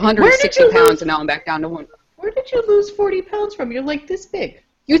 I was 160 pounds, and now I'm back down to 1. Where did you lose 40 pounds from? You're like this big.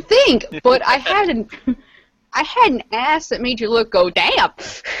 You think, but I had an ass that made you go, damn,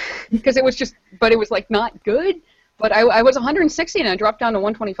 because it was just, but it was like not good. But I was 160 and I dropped down to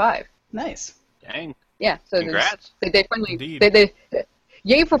 125. Nice. Dang. Yeah. So congrats. They finally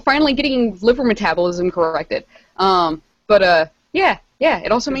yay for finally getting liver metabolism corrected. Yeah.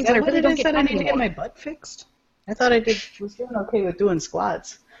 It also means that I really don't get. I need to get my butt fixed. I thought I was doing okay with doing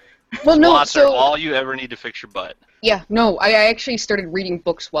squats. Well, squats are all you ever need to fix your butt. Yeah, no, I actually started reading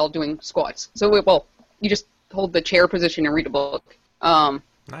books while doing squats. So, you just hold the chair position and read a book.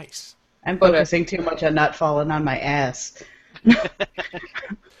 Nice. I'm focusing too much on not falling on my ass.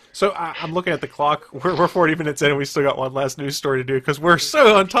 So I'm looking at the clock. We're 40 minutes in, and we still got one last news story to do because we're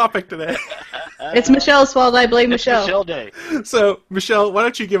so on topic today. It's Michelle's fault. I blame Michelle. Michelle Day. So, Michelle, why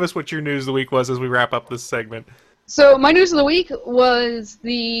don't you give us what your news of the week was as we wrap up this segment? So my news of the week was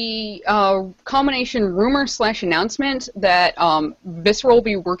the combination rumor/announcement that Visceral will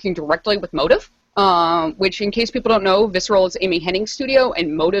be working directly with Motive, which, in case people don't know, Visceral is Amy Hennig's studio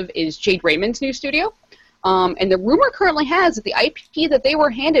and Motive is Jade Raymond's new studio. And the rumor currently has that the IP that they were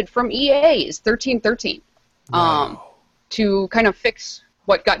handed from EA is 1313, to kind of fix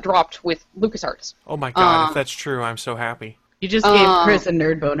what got dropped with LucasArts. Oh my god, if that's true, I'm so happy. You just gave Chris a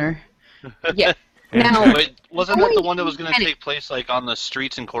nerd boner. Yeah. Now, wait, wasn't that the one that was going to take place like on the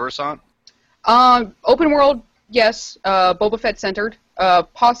streets in Coruscant? Open world, yes. Boba Fett centered,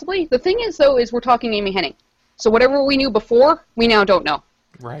 possibly. The thing is, though, is we're talking Amy Hennig. So whatever we knew before, we now don't know.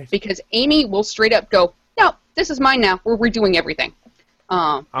 Right. Because Amy will straight up go, no, this is mine now. We're redoing everything.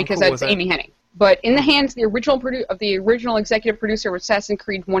 Because that's Amy Hennig. But in the hands of the original executive producer of Assassin's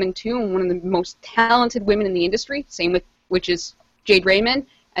Creed 1 and 2, and one of the most talented women in the industry, which is Jade Raymond,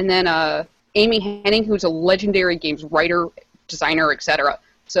 and then Amy Hennig, who's a legendary games writer, designer, etc.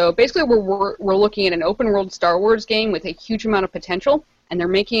 So basically we're looking at an open-world Star Wars game with a huge amount of potential, and they're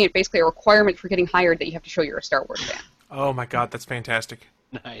making it basically a requirement for getting hired that you have to show you're a Star Wars fan. Oh my god, that's fantastic.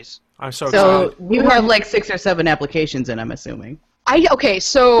 Nice. I'm so excited. So you have like 6 or 7 applications in, I'm assuming.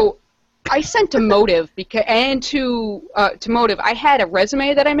 So I sent to Motive, to Motive, I had a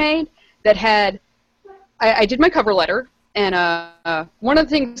resume that I made that had, I did my cover letter, and one of the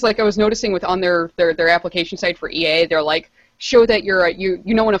things like I was noticing with on their application site for EA, they're like, show that you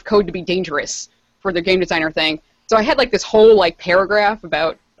know enough code to be dangerous for their game designer thing. So I had like this whole like paragraph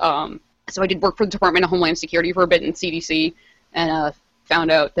about, so I did work for the Department of Homeland Security for a bit in CDC, and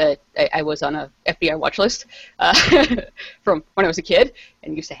found out that I was on a FBI watch list from when I was a kid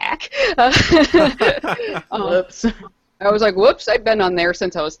and used to hack. Whoops. I was like, whoops, I've been on there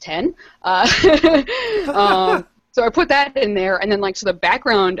since I was 10. So I put that in there, and then so the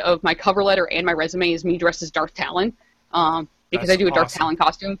background of my cover letter and my resume is me dressed as Darth Talon, because I do a Darth Talon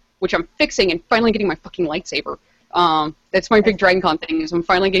costume, which I'm fixing and finally getting my fucking lightsaber. That's my big Dragon Con thing, is I'm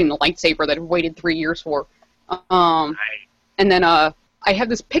finally getting the lightsaber that I've waited 3 years for. And then I have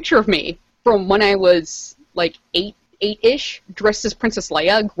this picture of me from when I was like eight-ish, dressed as Princess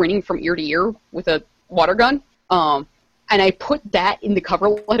Leia, grinning from ear to ear with a water gun. And I put that in the cover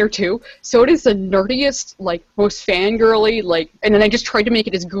letter too, so it is the nerdiest, most fangirly, and then I just tried to make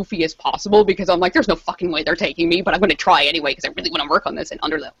it as goofy as possible because I'm like, there's no fucking way they're taking me, but I'm going to try anyway because I really want to work on this and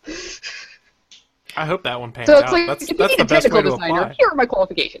under them. I hope that one pans out. So it's That's if you need the a best way technical to designer, apply. here are my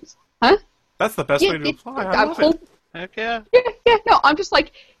qualifications. Huh? That's the best way to apply. I love it. Heck yeah. Yeah, no, I'm just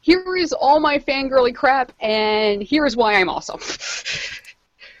like, here is all my fangirly crap, and here is why I'm awesome.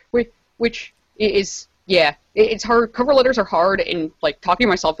 Which is, yeah, it's hard. Cover letters are hard, and talking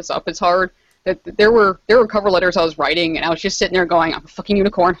myself up is hard. There were cover letters I was writing, and I was just sitting there going, I'm a fucking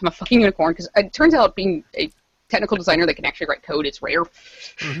unicorn, because it turns out being a technical designer that can actually write code is rare.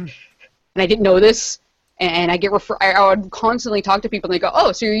 Mm-hmm. And I didn't know this, and I would constantly talk to people, and they go,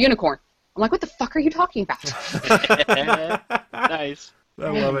 oh, so you're a unicorn. I'm like, what the fuck are you talking about? Nice. I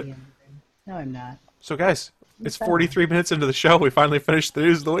love it. No, I'm not. So, guys, it's 43 minutes into the show. We finally finished the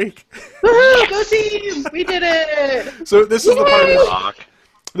news of the week. Woohoo! Go team! We did it! So this is the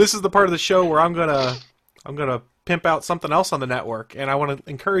part of the show where I'm gonna pimp out something else on the network, and I want to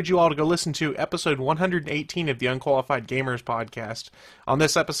encourage you all to go listen to episode 118 of the Unqualified Gamers podcast. On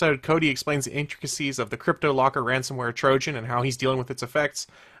this episode, Cody explains the intricacies of the Crypto Locker ransomware Trojan and how he's dealing with its effects.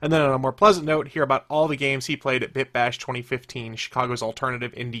 And then on a more pleasant note, hear about all the games he played at BitBash 2015, Chicago's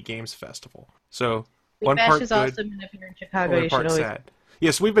alternative indie games festival. So one BitBash part is good, awesome, and if you're in Chicago, one you part should always... sad.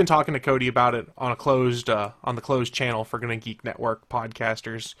 Yes, we've been talking to Cody about it on the closed channel for Gonna Geek Network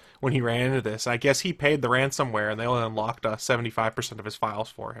podcasters when he ran into this. I guess he paid the ransomware and they only unlocked 75% of his files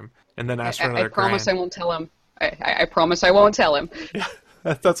for him, and then asked for another I promise grand. I won't tell him. I promise I won't tell him. Yeah,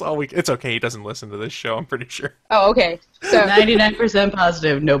 that's all it's okay. He doesn't listen to this show, I'm pretty sure. Oh, okay. So 99%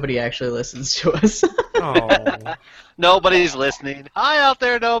 positive nobody actually listens to us. Oh. Nobody's listening. Hi out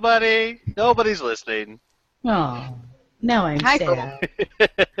there, nobody. Nobody's listening. Oh. Now I'm Hi, sad.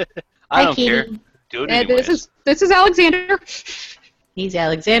 I don't care. Do it anyway. This is Alexander. He's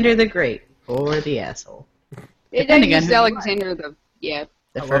Alexander the Great, or the asshole. Depending on Alexander the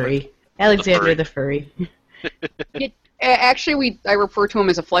furry. Alexander the furry. Actually, I refer to him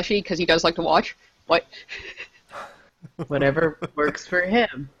as a fleshy because he does like to watch. What? Whatever works for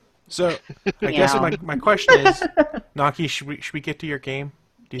him. So, I guess my question is, Naki, should we get to your game?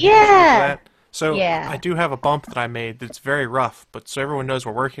 Do you think we should get to that? So, I do have a bump that I made that's very rough, but so everyone knows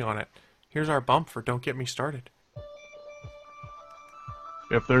we're working on it. Here's our bump for Don't Get Me Started.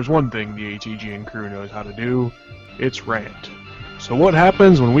 If there's one thing the ATGN crew knows how to do, it's rant. So what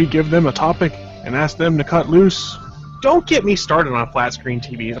happens when we give them a topic and ask them to cut loose. Don't get me started on flat screen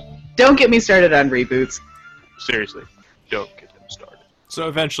TVs. Don't get me started on reboots. Seriously, don't get them started. So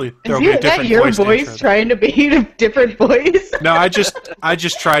eventually there'll be a different your voice. voice trying to be a different voice? No, I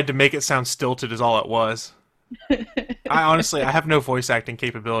just tried to make it sound stilted is all it was. I have no voice acting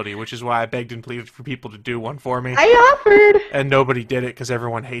capability, which is why I begged and pleaded for people to do one for me. I offered. And nobody did it because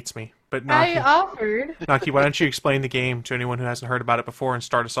everyone hates me. But Naki, I offered. Naki, why don't you explain the game to anyone who hasn't heard about it before and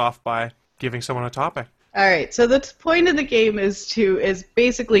start us off by giving someone a topic? All right, so the point of the game is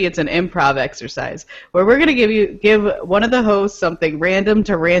basically it's an improv exercise where we're gonna give one of the hosts something random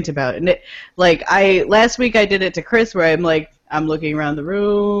to rant about, and last week I did it to Chris where I'm looking around the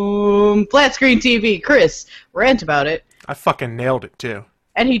room, flat screen TV, Chris, rant about it. I fucking nailed it too.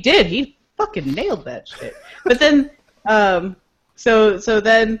 And he did. He fucking nailed that shit. But then, so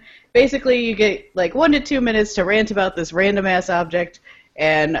then basically you get 1 to 2 minutes to rant about this random ass object.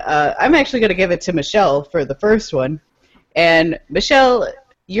 And I'm actually going to give it to Michelle for the first one. And Michelle,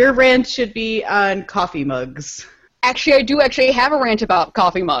 your rant should be on coffee mugs. Actually, I do have a rant about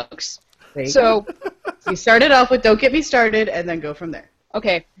coffee mugs. So you start it off with "Don't get me started" and then go from there.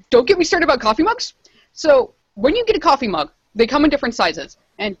 Okay, don't get me started about coffee mugs. So when you get a coffee mug, they come in different sizes.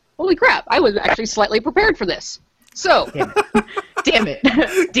 And holy crap, I was actually slightly prepared for this. So... Damn it.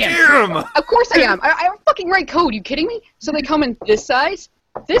 Damn! Of course I am. I fucking write code. You kidding me? So they come in this size,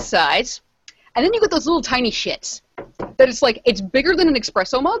 and then you get those little tiny shits. That it's bigger than an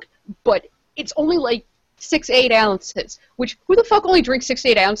espresso mug, but it's only 6-8 ounces. Which, who the fuck only drinks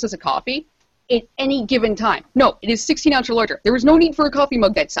 6-8 ounces of coffee at any given time? No, it is 16 ounces or larger. There is no need for a coffee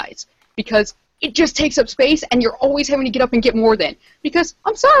mug that size. Because it just takes up space, and you're always having to get up and get more than. Because,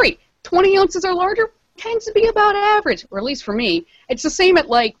 I'm sorry, 20 ounces or larger tends to be about average, or at least for me. It's the same at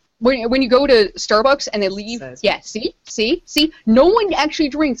when you go to Starbucks and they leave. Yeah, see. No one actually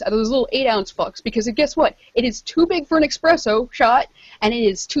drinks out of those little 8-ounce fucks because guess what? It is too big for an espresso shot, and it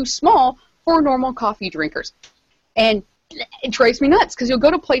is too small for normal coffee drinkers. And it drives me nuts because you'll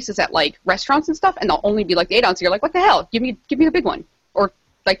go to places at restaurants and stuff, and they'll only be the 8 ounce. And you're like, what the hell? Give me the big one, or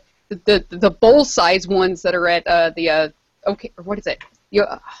the bowl size ones that are at what is it?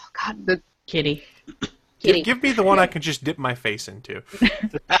 The Kitty. Give me the one I can just dip my face into.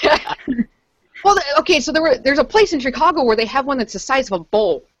 Well, okay, so there's a place in Chicago where they have one that's the size of a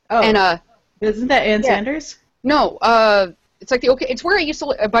bowl. Oh, and isn't that Ann Sanders? No, it's the OK. It's where I used to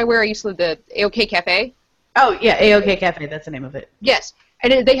live, the AOK Cafe. Oh yeah, AOK Cafe. That's the name of it. Yes,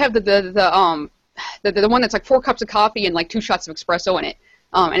 and they have the one that's 4 cups of coffee and 2 shots of espresso in it,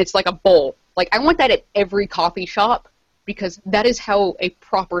 and it's like a bowl. I want that at every coffee shop because that is how a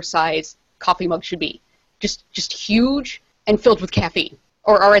proper size coffee mug should be. Just huge and filled with caffeine.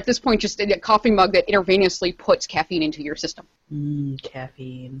 Or at this point, just a coffee mug that intravenously puts caffeine into your system.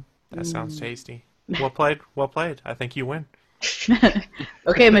 Caffeine. That sounds tasty. Well played. I think you win.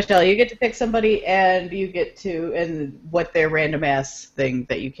 Okay, Michelle, you get to pick somebody, and what their random ass thing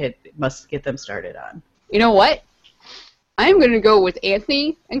that you must get them started on. You know what? I'm going to go with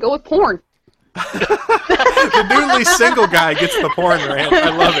Anthony and go with porn. The newly single guy gets the porn rant. I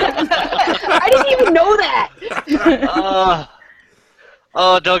love it. I didn't even know that.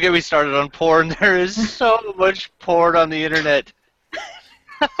 Don't get me started on porn. There is so much porn on the internet.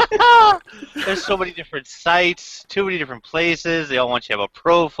 There's so many different sites, too many different places. They all want you to have a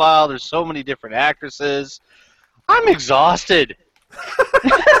profile. There's so many different actresses. I'm exhausted.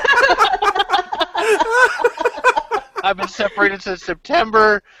 I've been separated since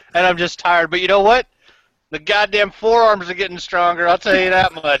September, and I'm just tired. But you know what? The goddamn forearms are getting stronger, I'll tell you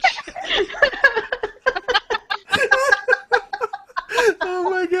that much. Oh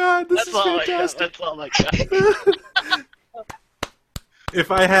my god, this is fantastic. That's all I got.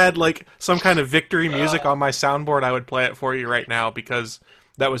 If I had some kind of victory music on my soundboard, I would play it for you right now because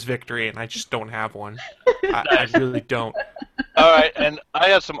that was victory, and I just don't have one. I really don't. All right, and I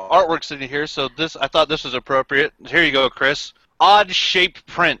have some artwork sitting here, so I thought this was appropriate. Here you go, Chris. Odd-shaped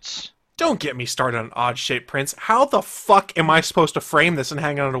prints. Don't get me started on odd-shaped prints. How the fuck am I supposed to frame this and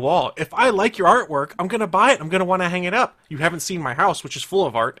hang it on a wall? If I like your artwork, I'm going to buy it. I'm going to want to hang it up. You haven't seen my house, which is full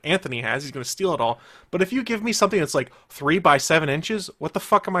of art. Anthony has. He's going to steal it all. But if you give me something that's 3 by 7 inches, what the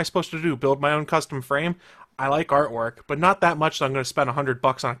fuck am I supposed to do? Build my own custom frame? I like artwork, but not that much that I'm going to spend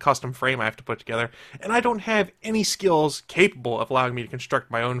 $100 on a custom frame I have to put together. And I don't have any skills capable of allowing me to construct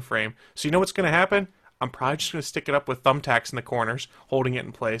my own frame. So you know what's going to happen? I'm probably just going to stick it up with thumbtacks in the corners, holding it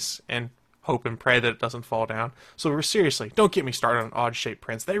in place, and hope and pray that it doesn't fall down. So seriously, don't get me started on odd-shaped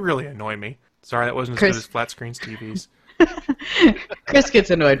prints. They really annoy me. Sorry, that wasn't as good as flat screens TVs. Chris gets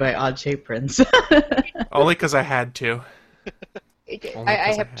annoyed by odd-shaped prints. Only because I had to.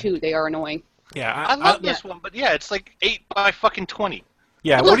 I have 2. They are annoying. Yeah, I love this one, but yeah, it's like 8 by fucking 20.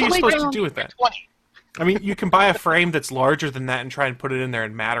 Yeah, what are you supposed to do with that? 20. I mean, you can buy a frame that's larger than that and try and put it in there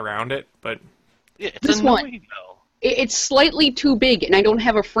and mat around it, but yeah, it's this annoying, one, though. it's slightly too big, and I don't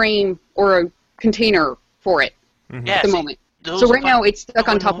have a frame or a container for it at the moment. So right now it's stuck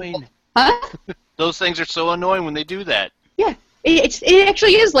on top of it. Huh? Those things are so annoying when they do that. Yeah, it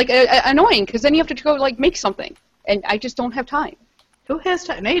actually is like annoying because then you have to go like make something, and I just don't have time. Who has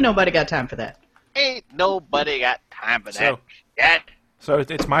time? Ain't nobody got time for that. Ain't nobody got time for that yet. So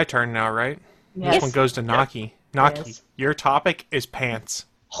it's my turn now, right? Yes. This one goes to Naki. Naki, Yes. your topic is pants.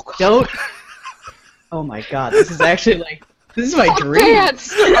 Don't. Oh my god, this is actually like, this is my dream.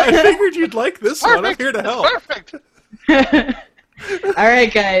 Pants! I figured you'd like this one. I'm here to help. Perfect. All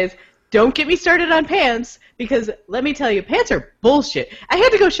right, guys. Don't get me started on pants, because let me tell you, pants are bullshit. I had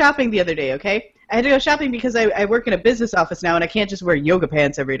to go shopping the other day, okay? I had to go shopping because I work in a business office now, and I can't just wear yoga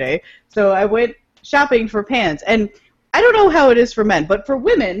pants every day. So I went shopping for pants. And I don't know how it is for men, but for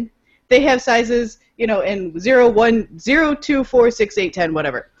women, they have sizes, you know, in 0, 1, 0, 2, 4, 6, 8, 10,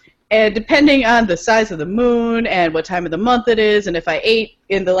 whatever. And depending on the size of the moon and what time of the month it is, and if I ate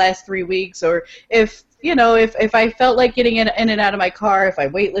in the last 3 weeks, or if, you know, if I felt like getting in and out of my car, if I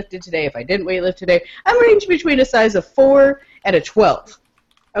weightlifted today, if I didn't weightlift today, I'm ranging between a size of 4 and a 12.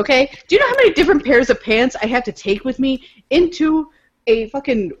 Okay? Do you know how many different pairs of pants I have to take with me into a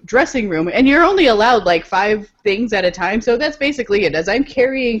fucking dressing room? And you're only allowed like 5 things at a time, so that's basically it, as I'm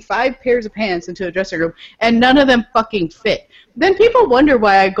carrying 5 pairs of pants into a dressing room, and none of them fucking fit. Then people wonder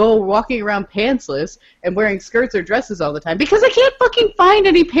why I go walking around pantsless and wearing skirts or dresses all the time, because I can't fucking find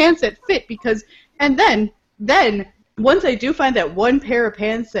any pants that fit, because, and then, once I do find that one pair of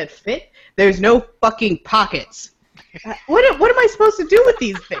pants that fit, there's no fucking pockets. What am I supposed to do with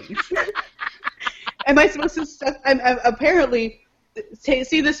these things? Am I supposed to stuff, I'm apparently,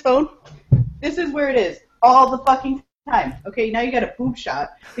 see this phone? This is where it is, all the fucking time. Okay, now you got a boob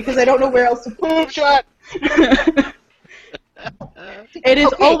shot, because I don't know where else to put Boob shot! It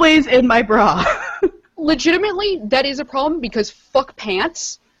is always in my bra. Legitimately, that is a problem because fuck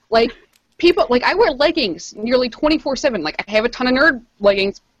pants. Like, people, like, I wear leggings nearly 24/7. Like, I have a ton of nerd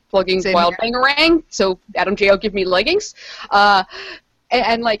leggings, plugging Wild Bangarang, so Adam J.O. give me leggings.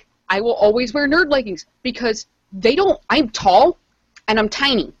 And, like, I will always wear nerd leggings because they don't, I'm tall and I'm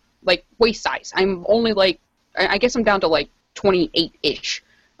tiny, like, waist size. I'm only, like, I guess I'm down to, like, 28-ish.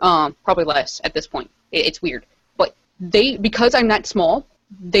 Probably less at this point. It's weird. But because I'm that small,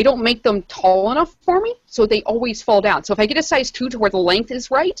 they don't make them tall enough for me, so they always fall down. So if I get a size 2 to where the length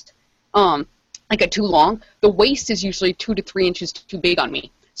is right, like a too long, the waist is usually 2 to 3 inches too big on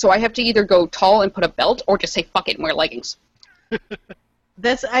me. So I have to either go tall and put a belt, or just say fuck it and wear leggings.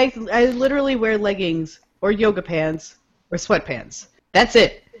 I literally wear leggings or yoga pants or sweatpants. That's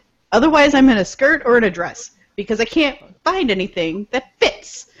it. Otherwise, I'm in a skirt or in a dress because I can't find anything that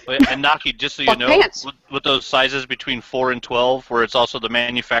fits. And Naki, just so you know, with those sizes between 4 and 12, where it's also the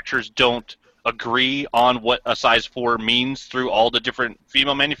manufacturers don't agree on what a size 4 means through all the different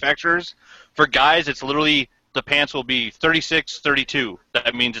female manufacturers. For guys, it's literally the pants will be 36, 32.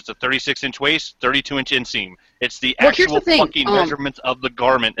 That means it's a 36-inch waist, 32-inch inseam. It's the actual fucking measurements of the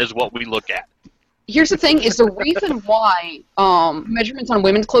garment is what we look at. Here's the thing, is the reason why measurements on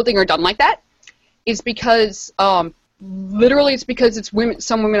women's clothing are done like that is because literally it's because it's women.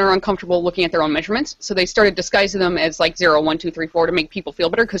 Some women are uncomfortable looking at their own measurements, so they started disguising them as like 0, 1, 2, 3, 4 to make people feel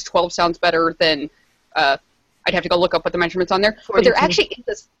better, because 12 sounds better than I'd have to go look up what the measurements on there. 42. But they're actually in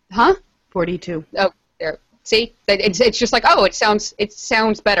this, 42. Oh, there. See, it's just like, oh, it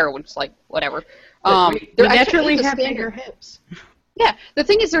sounds better when it's like whatever. We naturally have bigger hips. Yeah, the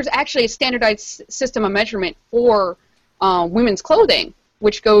thing is, there's actually a standardized system of measurement for women's clothing,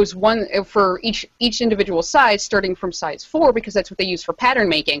 which goes one for each individual size, starting from size 4, because that's what they use for pattern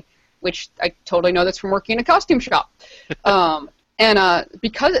making, which I totally know that's from working in a costume shop. And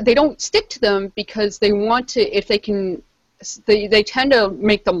because they don't stick to them, because they want to, if they can, they tend to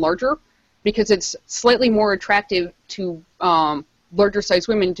make them larger, because it's slightly more attractive to larger size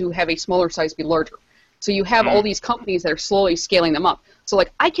women to have a smaller size be larger. So you have all these companies that are slowly scaling them up. So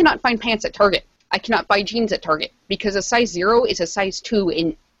like, I cannot find pants at Target. I cannot buy jeans at Target because a size 0 is a size 2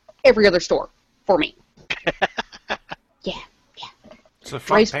 in every other store for me. Yeah. So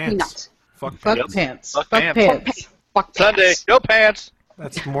fuck pants. Fuck pants. Fuck pants. Sunday, no pants.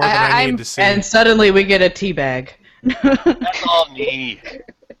 That's more than I need to see. And suddenly we get a tea bag. That's all me.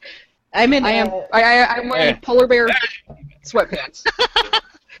 I'm wearing polar bear sweatpants.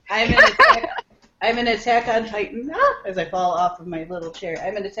 I'm in Attack on Titan. As I fall off of my little chair,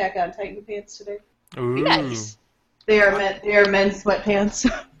 I'm in Attack on Titan pants today. Ooh. Nice. They are men's sweatpants.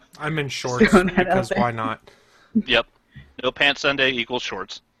 I'm in shorts because why not? Yep. No pants Sunday equals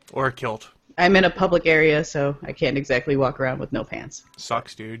shorts. Or a kilt. I'm in a public area, so I can't exactly walk around with no pants.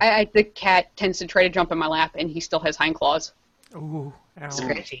 Sucks, dude. The cat tends to try to jump in my lap, and he still has hind claws. Ooh, ow.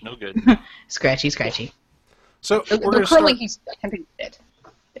 Scratchy. No good. Scratchy. So They're curling. He's attempting to hit.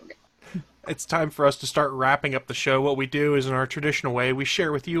 It's time for us to start wrapping up the show. What we do is, in our traditional way, we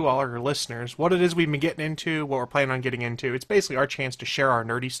share with you, all our listeners, what it is we've been getting into, what we're planning on getting into. It's basically our chance to share our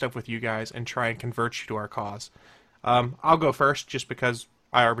nerdy stuff with you guys and try and convert you to our cause. I'll go first, just because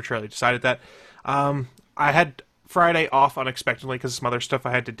I arbitrarily decided that. I had Friday off unexpectedly because of some other stuff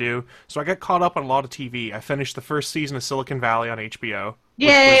I had to do, so I got caught up on a lot of TV. I finished the first season of Silicon Valley on HBO.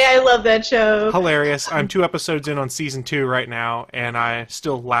 Yay, I love that show. Hilarious. I'm 2 episodes in on season 2 right now, and I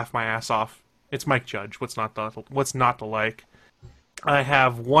still laugh my ass off. It's Mike Judge. What's not to like? I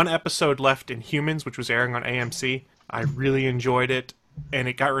have 1 episode left in Humans, which was airing on AMC. I really enjoyed it, and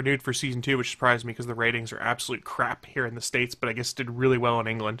it got renewed for season 2, which surprised me because the ratings are absolute crap here in the States, but I guess it did really well in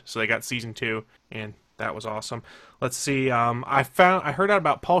England, so they got season 2, and that was awesome. Let's see. I heard out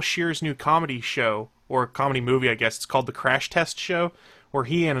about Paul Scheer's new comedy show, or comedy movie, I guess. It's called The Crash Test Show, where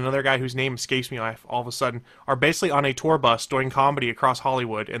he and another guy whose name escapes me all of a sudden are basically on a tour bus doing comedy across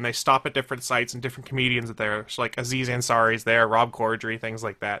Hollywood, and they stop at different sites and different comedians are there. So like Aziz Ansari's there, Rob Corddry, things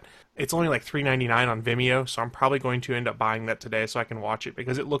like that. It's only like $3.99 on Vimeo, so I'm probably going to end up buying that today so I can watch it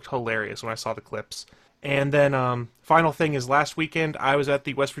because it looked hilarious when I saw the clips. And then final thing is last weekend I was at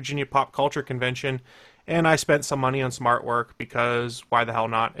the West Virginia Pop Culture Convention, and I spent some money on some artwork because why the hell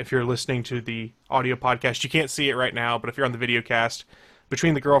not? If you're listening to the audio podcast, you can't see it right now, but if you're on the video cast,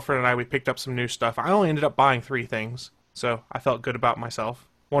 between the girlfriend and I, we picked up some new stuff. I only ended up buying 3 things, so I felt good about myself.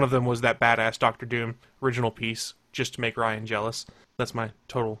 One of them was that badass Doctor Doom original piece, just to make Ryan jealous. That's my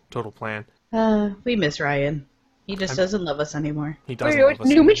total plan. We miss Ryan. He just doesn't love us anymore. He doesn't love us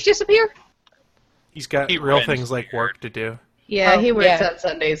Did Mitch disappear? He's got real things like work to do. Yeah, he works on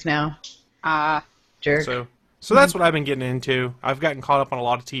Sundays now. Jerk. So that's what I've been getting into. I've gotten caught up on a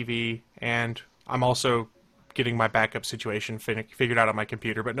lot of TV, and I'm also getting my backup situation figured out on my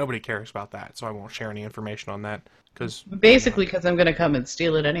computer, but nobody cares about that, so I won't share any information on that. Basically, because I'm going to come and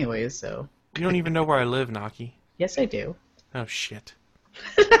steal it anyways, so... You don't even know where I live, Naki. Yes, I do. Oh, shit.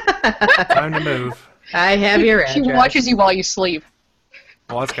 Time to move. I have your address. She watches you while you sleep.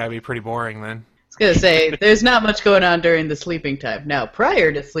 Well, that's got to be pretty boring, then. I was going to say, there's not much going on during the sleeping time. Now,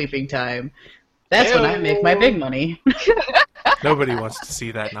 prior to sleeping time, that's when I make my big money. Nobody wants to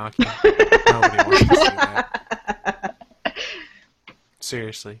see that, Naki. Nobody wants to see that.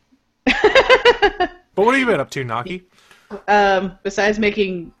 Seriously. But what have you been up to, Naki? Besides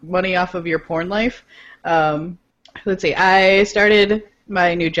making money off of your porn life, let's see, I started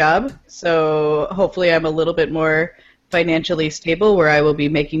my new job, so hopefully I'm a little bit more financially stable where I will be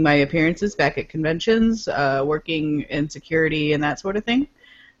making my appearances back at conventions, working in security and that sort of thing.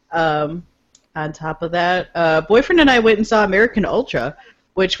 On top of that, boyfriend and I went and saw American Ultra,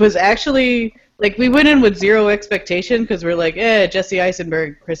 which was actually, like, we went in with zero expectation because we're like, Jesse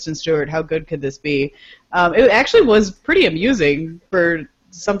Eisenberg, Kristen Stewart, how good could this be? It actually was pretty amusing for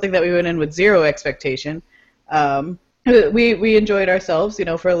something that we went in with zero expectation. We enjoyed ourselves,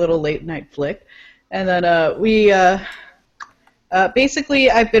 for a little late night flick. And then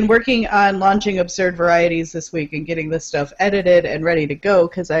basically I've been working on launching Absurd Varieties this week and getting this stuff edited and ready to go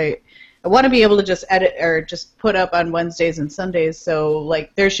because I want to be able to just edit or just put up on Wednesdays and Sundays. So,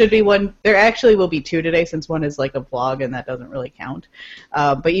 like, there should be one. There actually will be 2 today since one is like a vlog and that doesn't really count.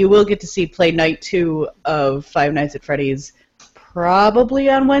 But you will get to see play night 2 of Five Nights at Freddy's probably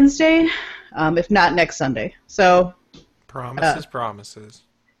on Wednesday, if not next Sunday. So, promises.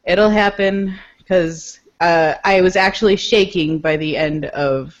 It'll happen because I was actually shaking by the end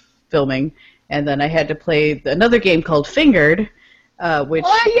of filming, and then I had to play another game called Fingered. Which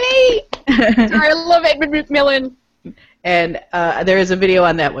yay! I love Edmund McMillan. And there is a video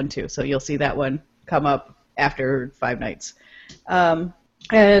on that one too, so you'll see that one come up after 5 nights. And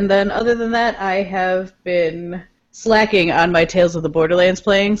then other than that, I have been slacking on my Tales of the Borderlands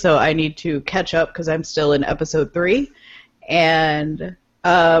playing, so I need to catch up because I'm still in episode 3. And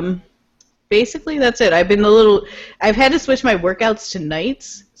basically that's it. I've had to switch my workouts to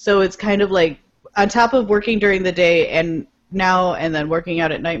nights, so it's kind of like on top of working during the day and then working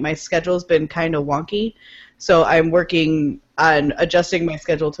out at night, my schedule's been kind of wonky. So I'm working on adjusting my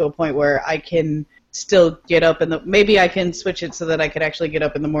schedule to a point where I can still get up maybe I can switch it so that I could actually get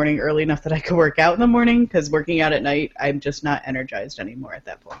up in the morning early enough that I could work out in the morning, because working out at night, I'm just not energized anymore at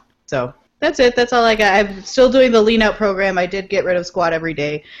that point. So That's it. That's all I got. I'm still doing the lean out program. I did get rid of squat every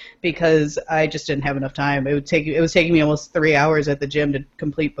day because I just didn't have enough time. It was taking me almost 3 hours at the gym to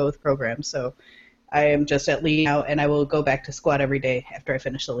complete both programs. So I am just at lean out, and I will go back to squat every day after I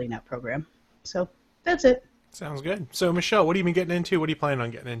finish the lean out program. So that's it. Sounds good. So, Michelle, what have you been getting into? What are you planning on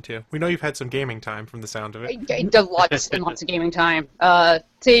getting into? We know you've had some gaming time from the sound of it. Lots and lots of gaming time.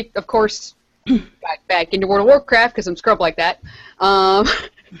 Of course, back into World of Warcraft because I'm scrub like that.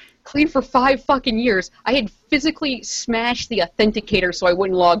 Clean for 5 fucking years. I had physically smashed the authenticator so I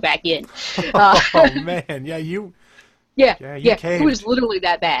wouldn't log back in. Oh man, you It was literally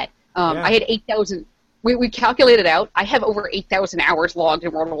that bad. I had 8,000. We calculated out. I have over 8,000 hours logged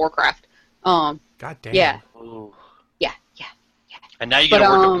in World of Warcraft. God damn. Yeah. Ooh. Yeah. And now you gotta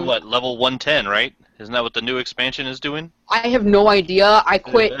work up to what, level 110, right? Isn't that what the new expansion is doing? I have no idea. I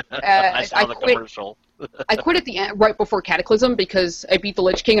quit. I saw the commercial. I quit at the end, right before Cataclysm, because I beat the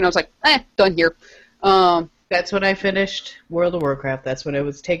Lich King and I was like, done here. That's when I finished World of Warcraft. That's when it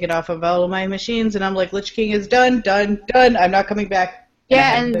was taken off of all of my machines, and I'm like, Lich King is done. I'm not coming back.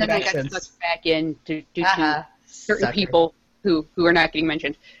 Yeah, and then I got sucked back in due to certain Sucker. people who are not getting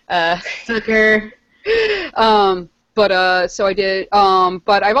mentioned. Sucker. So I did.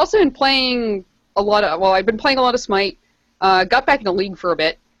 But I've also been playing I've been playing a lot of Smite. Got back into League for a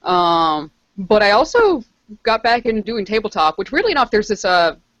bit. But I also got back into doing tabletop, which weirdly enough, there's this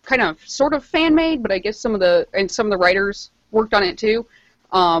kind of sort of fan made, but I guess some of the writers worked on it too.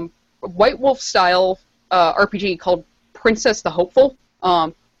 White Wolf style RPG called Princess the Hopeful,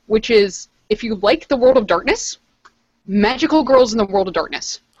 which is, if you like the World of Darkness, magical girls in the World of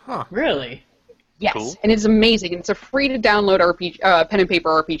Darkness. Huh. Really? Yes, Cool. and it's amazing. It's a free to download pen and paper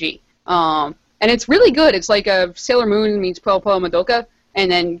RPG, and it's really good. It's like a Sailor Moon meets Puelpo Madoka, and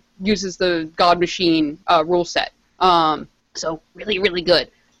then uses the God Machine rule set. So really, really good.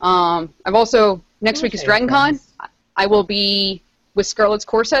 I've also next week is Dragon Con. I will be with Scarlet's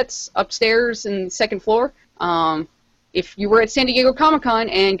Corsets upstairs in the second floor. If you were at San Diego Comic-Con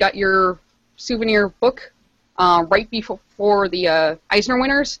and got your souvenir book right before the Eisner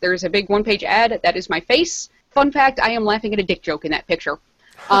winners, there's a big one-page ad. That is my face. Fun fact, I am laughing at a dick joke in that picture.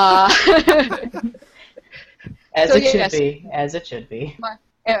 As it should be.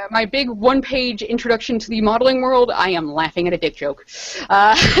 My big one-page introduction to the modeling world, I am laughing at a dick joke.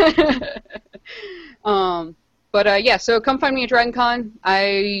 So come find me at Dragon Con.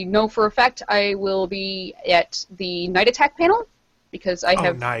 I know for a fact I will be at the Night Attack panel, because I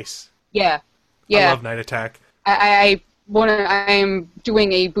have... Oh, nice. Yeah. I love Night Attack. I'm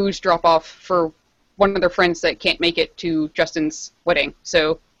doing a booze drop-off for one of their friends that can't make it to Justin's wedding.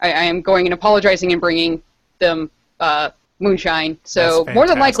 So I am going and apologizing and bringing them moonshine. So more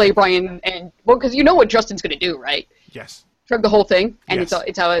than likely, Brian, because you know what Justin's going to do, right? Yes. Chug the whole thing, and Yes.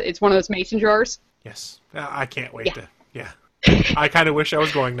 it's one of those mason jars. Yes. I can't wait to. Yeah. I kind of wish I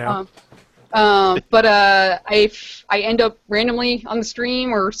was going now. But I end up randomly on the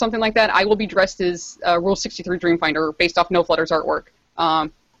stream or something like that. I will be dressed as Rule 63 Dreamfinder based off No Flutter's artwork,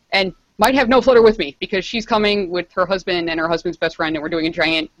 and might have No Flutter with me because she's coming with her husband and her husband's best friend, and we're doing a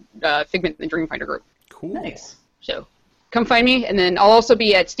giant Figment and Dreamfinder group. Cool. Nice. So come find me, and then I'll also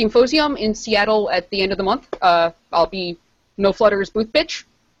be at Steamposium in Seattle at the end of the month. I'll be No Flutter's booth bitch,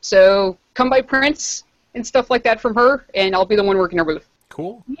 so come by prints and stuff like that from her, and I'll be the one working her booth.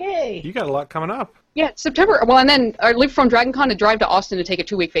 Cool. Yay. You got a lot coming up. Yeah, September. Well, and then I leave from Dragon Con to drive to Austin to take a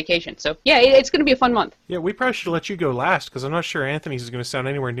 2-week vacation. So, yeah, it's going to be a fun month. Yeah, we probably should let you go last, because I'm not sure Anthony's is going to sound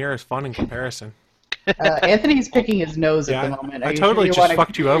anywhere near as fun in comparison. Anthony's picking his nose at the moment. I totally just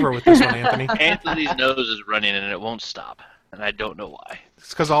fucked you over with this one, Anthony. Anthony's nose is running and it won't stop, and I don't know why. It's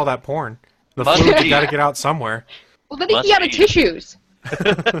because all that porn. The Must fluid, be. you got to get out somewhere. Well, then he's out of tissues.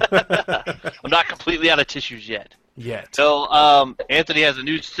 I'm not completely out of tissues yet. Yet. So, Anthony has a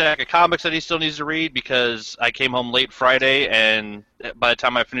new stack of comics that he still needs to read because I came home late Friday, and by the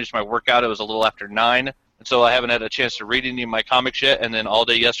time I finished my workout, it was a little after 9. And so I haven't had a chance to read any of my comics yet, and then all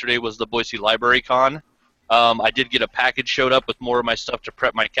day yesterday was the Boise Library Con. I did get a package showed up with more of my stuff to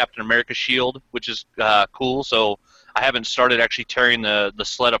prep my Captain America shield, which is cool. So I haven't started actually tearing the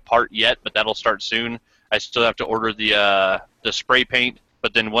sled apart yet, but that'll start soon. I still have to order the spray paint,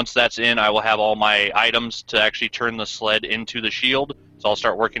 but then once that's in, I will have all my items to actually turn the sled into the shield. So I'll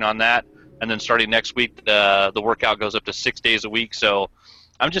start working on that. And then starting next week, the workout goes up to 6 days a week. So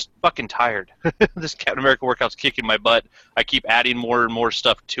I'm just fucking tired. This Captain America workout's kicking my butt. I keep adding more and more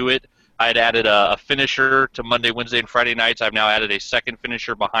stuff to it. I had added a finisher to Monday, Wednesday, and Friday nights. I've now added a second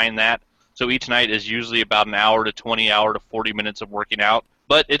finisher behind that. So each night is usually about an hour to 20 hour to 40 minutes of working out.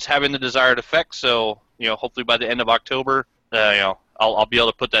 But it's having the desired effect. So, hopefully by the end of October, I'll be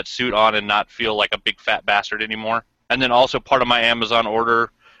able to put that suit on and not feel like a big fat bastard anymore. And then also part of my Amazon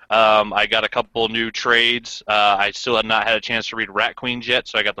order, I got a couple new trades. I still have not had a chance to read Rat Queens yet,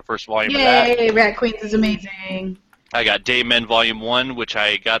 so I got the first volume of that. Yay, Rat Queens is amazing. I got Day Men Volume 1, which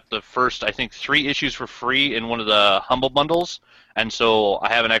I got the first, I think, 3 issues for free in one of the Humble Bundles. And so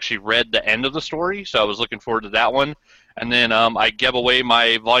I haven't actually read the end of the story, so I was looking forward to that one. And then I gave away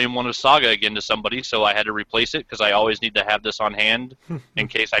my Volume 1 of Saga again to somebody, so I had to replace it because I always need to have this on hand in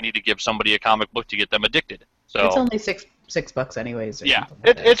case I need to give somebody a comic book to get them addicted. So it's only $6 anyways. Yeah,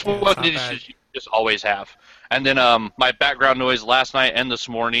 it's what it is you just always have. And then my background noise last night and this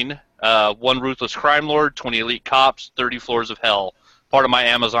morning, 1 Ruthless Crime Lord, 20 Elite Cops, 30 Floors of Hell. Part of my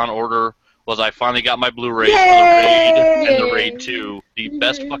Amazon order was I finally got my Blu-rays for the Raid and the Raid 2, the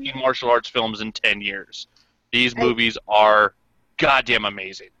best fucking martial arts films in 10 years. These movies are goddamn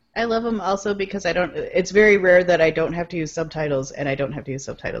amazing. I love them also because it's very rare that I don't have to use subtitles, and I don't have to use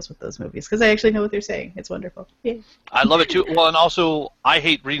subtitles with those movies because I actually know what they're saying. It's wonderful. Yeah. I love it too. Well, and also I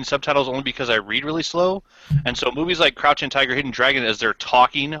hate reading subtitles only because I read really slow. And so movies like Crouching Tiger, Hidden Dragon, as they're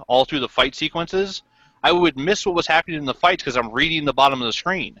talking all through the fight sequences, I would miss what was happening in the fights because I'm reading the bottom of the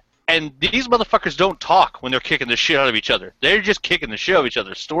screen. And these motherfuckers don't talk when they're kicking the shit out of each other. They're just kicking the shit out of each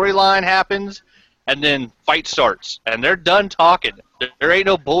other. Storyline happens, and then fight starts, and they're done talking. There ain't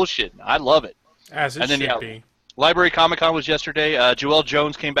no bullshit. I love it. As it should be. Library Comic-Con was yesterday. Joelle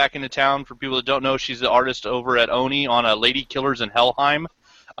Jones came back into town. For people that don't know, she's the artist over at Oni on Lady Killers in Helheim.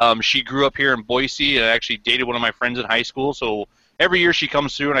 She grew up here in Boise and actually dated one of my friends in high school, so every year she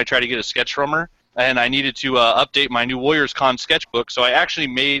comes through and I try to get a sketch from her. And I needed to update my new Warriors Con sketchbook, so I actually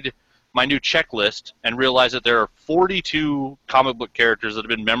made my new checklist and realized that there are 42 comic book characters that have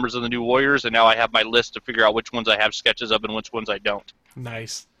been members of the new Warriors, and now I have my list to figure out which ones I have sketches of and which ones I don't.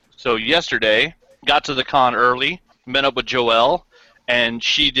 Nice. So yesterday, got to the con early, met up with Joelle, and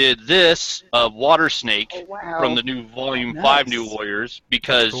she did this of Water Snake from the new Volume 5 New Warriors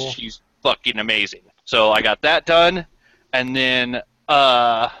because she's fucking amazing. So I got that done, and then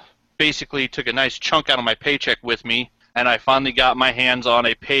basically took a nice chunk out of my paycheck with me, and I finally got my hands on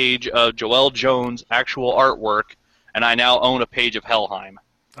a page of Joelle Jones' actual artwork, and I now own a page of Helheim.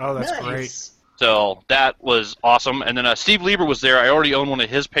 Oh, that's great. So that was awesome. And then Steve Lieber was there. I already owned one of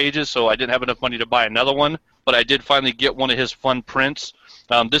his pages, so I didn't have enough money to buy another one, but I did finally get one of his fun prints.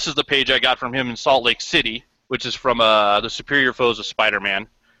 This is the page I got from him in Salt Lake City, which is from the Superior Foes of Spider-Man.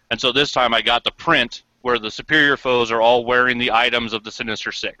 And so this time I got the print where the Superior Foes are all wearing the items of the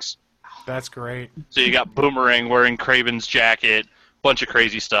Sinister Six. That's great. So you got Boomerang wearing Kraven's jacket, bunch of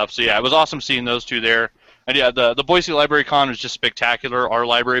crazy stuff. So yeah, it was awesome seeing those two there. And yeah, the Boise Library Con is just spectacular. Our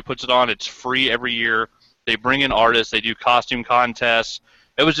library puts it on. It's free every year. They bring in artists. They do costume contests.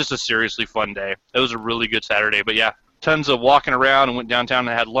 It was just a seriously fun day. It was a really good Saturday. But yeah, tons of walking around, and went downtown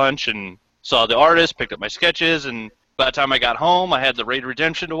and had lunch and saw the artists, picked up my sketches, and by the time I got home, I had the Raid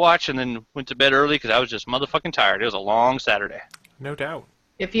Redemption to watch, and then went to bed early because I was just motherfucking tired. It was a long Saturday. No doubt.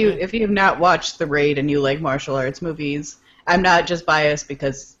 If you have not watched The Raid and you like martial arts movies, I'm not just biased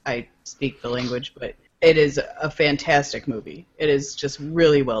because I speak the language, but it is a fantastic movie. It is just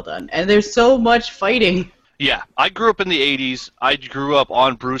really well done. And there's so much fighting. Yeah, I grew up in the 80s. I grew up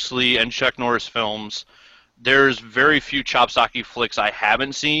on Bruce Lee and Chuck Norris films. There's very few chopsocky flicks I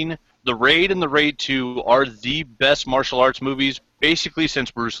haven't seen. The Raid and The Raid 2 are the best martial arts movies basically since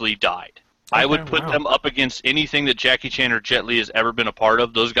Bruce Lee died. I would put them up against anything that Jackie Chan or Jet Li has ever been a part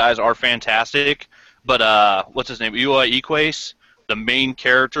of. Those guys are fantastic. But what's his name? Ua Ikwes, the main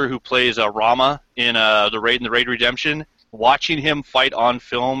character who plays Rama in The Raid and The Raid Redemption, watching him fight on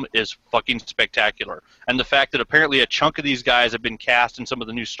film is fucking spectacular. And the fact that apparently a chunk of these guys have been cast in some of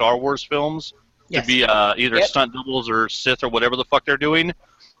the new Star Wars films to be either stunt doubles or Sith or whatever the fuck they're doing,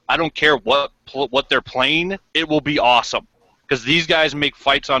 I don't care what they're playing, it will be awesome. Because these guys make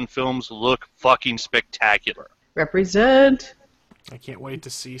fights on films look fucking spectacular. Represent. I can't wait to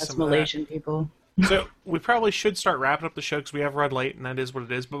see That's some Malaysian of that. people. So we probably should start wrapping up the show because we have run late, and that is what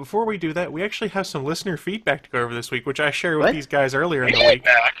it is. But before we do that, we actually have some listener feedback to go over this week, which I shared with these guys earlier in the week.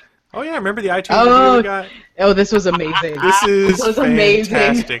 Oh yeah, remember the iTunes review we got? Oh, this was amazing. This was amazing.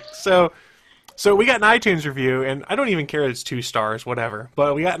 Fantastic. So we got an iTunes review, and I don't even care that it's 2 stars, whatever.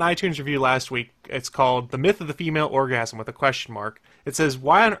 But we got an iTunes review last week. It's called "The Myth of the Female Orgasm" with a question mark. It says,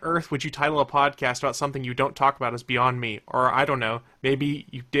 "Why on earth would you title a podcast about something you don't talk about as beyond me?" Or I don't know, maybe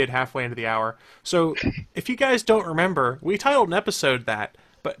you did halfway into the hour. So if you guys don't remember, we titled an episode that.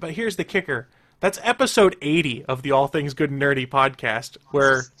 But here's the kicker. That's episode 80 of the All Things Good and Nerdy podcast,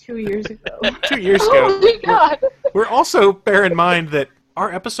 where 2 years ago. 2 years ago. Oh my god! We're also, bear in mind that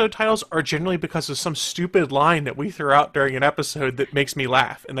our episode titles are generally because of some stupid line that we threw out during an episode that makes me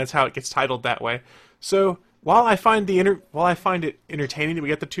laugh, and that's how it gets titled that way. So while I find it entertaining that we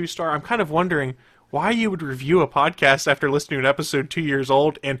get the 2-star, I'm kind of wondering why you would review a podcast after listening to an episode 2 years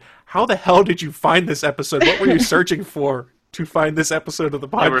old, and how the hell did you find this episode? What were you searching for to find this episode of the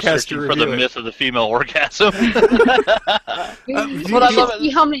podcast? We were searching for the myth of the female orgasm.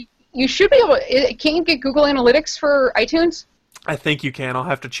 You should be able. Can't you get Google Analytics for iTunes? I think you can. I'll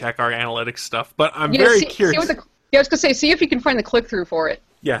have to check our analytics stuff, but I'm very curious. I was gonna say, see if you can find the click-through for it.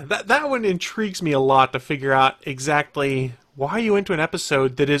 Yeah, that one intrigues me a lot to figure out exactly why you went to an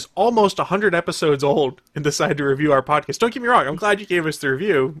episode that is almost 100 episodes old and decide to review our podcast. Don't get me wrong, I'm glad you gave us the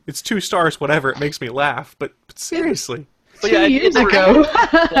review. It's 2 stars, whatever, it makes me laugh, but seriously. But yeah, 2 years ago.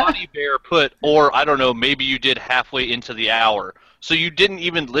 Squatty Bear put, or I don't know, maybe you did halfway into the hour. So you didn't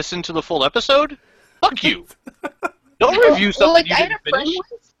even listen to the full episode? Fuck you. Don't review something you didn't finish.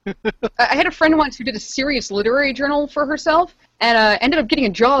 I had a friend once who did a serious literary journal for herself, and ended up getting a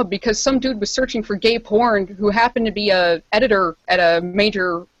job because some dude was searching for gay porn who happened to be a editor at a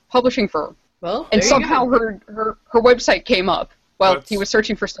major publishing firm. Well, and somehow her website came up while he was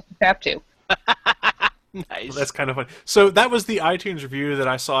searching for stuff to tap to. Nice. Well, that's kind of fun. So that was the iTunes review that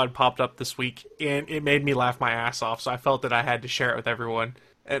I saw had popped up this week, and it made me laugh my ass off, so I felt that I had to share it with everyone.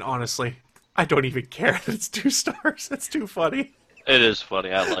 And honestly, I don't even care that it's 2 stars. It's too funny. It is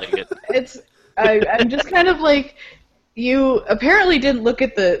funny. I like it. I'm just kind of like, you apparently didn't look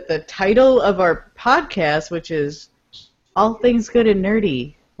at the title of our podcast, which is All Things Good and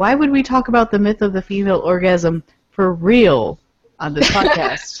Nerdy. Why would we talk about the myth of the female orgasm for real on this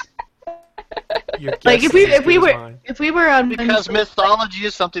podcast? Like if we were on because mythology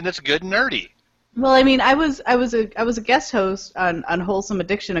is something that's good and nerdy. Well, I mean, I was a guest host on Wholesome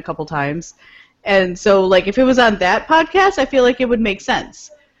Addiction a couple times, and so like if it was on that podcast, I feel like it would make sense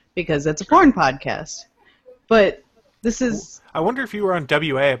because it's a porn podcast. But this is. I wonder if you were on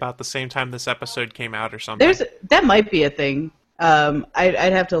WA about the same time this episode came out or something. That might be a thing. I'd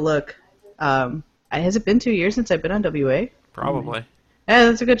have to look. Has it been 2 years since I've been on WA? Probably. Yeah,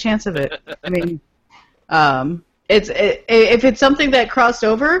 there's a good chance of it. I mean, if it's something that crossed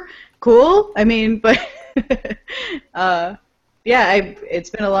over, cool. I mean, but yeah, it's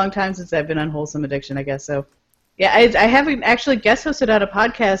been a long time since I've been on Wholesome Addiction, I guess. So, yeah, I haven't actually guest hosted on a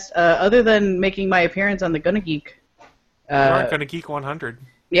podcast other than making my appearance on the Gonna Geek. Gonna Geek 100.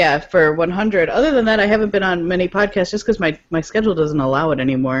 Yeah, for 100. Other than that, I haven't been on many podcasts just because my schedule doesn't allow it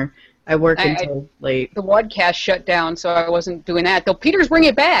anymore. I work until late. The Wadcast shut down, so I wasn't doing that. Though Peter's bringing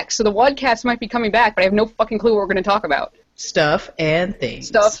it back, so the Wadcast might be coming back, but I have no fucking clue what we're going to talk about. Stuff and things.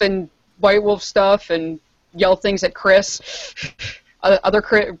 Stuff and White Wolf stuff and yell things at Chris.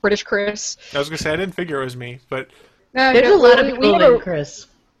 British Chris. I was going to say, I didn't figure it was me, but... There's a lot of people named Chris.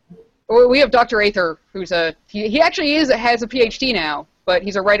 We have Dr. Aether, who's he actually has a PhD now, but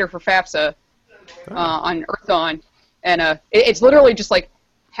he's a writer for FAFSA on Earthon. And it's literally just like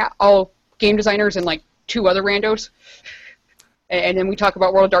all game designers and like 2 other randos, and then we talk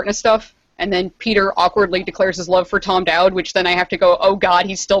about World of Darkness stuff, and then Peter awkwardly declares his love for Tom Dowd, which then I have to go, oh god,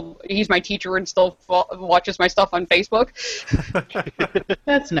 he's my teacher and still watches my stuff on Facebook.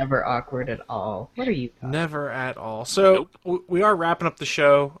 That's never awkward at all. What are you talking? Never at all. So we are wrapping up the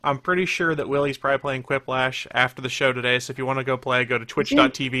show. I'm pretty sure that Willie's probably playing Quiplash after the show today, so if you want to go play, go to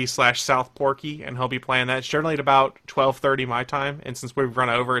twitch.tv/SouthPorky, and he'll be playing that. It's generally at about 12:30 my time, and since we've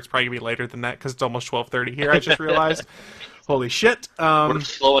run over, it's probably going to be later than that because it's almost 12:30 here, I just realized. Holy shit. We're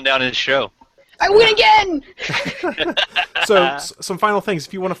slowing down his show. I win again! So, some final things.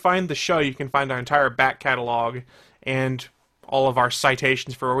 If you want to find the show, you can find our entire back catalog and all of our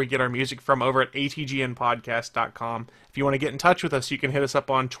citations for where we get our music from over at atgnpodcast.com. If you want to get in touch with us, you can hit us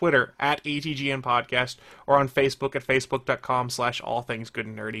up on Twitter at atgnpodcast or on Facebook at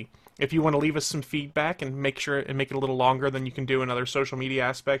facebook.com/allthingsgoodandnerdy. If you want to leave us some feedback and make it a little longer than you can do in other social media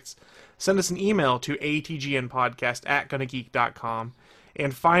aspects, send us an email to atgnpodcast@gonnageek.com.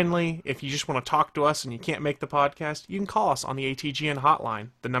 And finally, if you just want to talk to us and you can't make the podcast, you can call us on the ATGN hotline.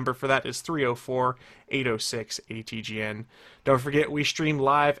 The number for that is 304-806-ATGN. Don't forget, we stream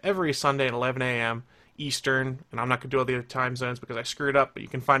live every Sunday at 11 a.m. Eastern, and I'm not going to do all the other time zones because I screwed up, but you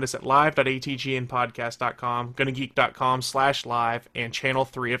can find us at live.atgnpodcast.com, gonnageek.com/live, and Channel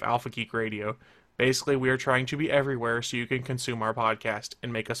 3 of Alpha Geek Radio. Basically, we are trying to be everywhere so you can consume our podcast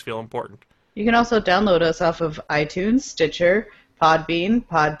and make us feel important. You can also download us off of iTunes, Stitcher, Podbean,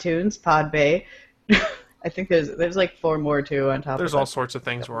 Podtunes, Podbay. I think there's like 4 more too on top. There's of all sorts of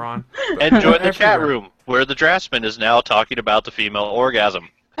things we're on. And join the chat room where the draftsman is now talking about the female orgasm.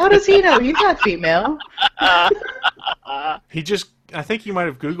 How does he know? He's not female. He just I think you might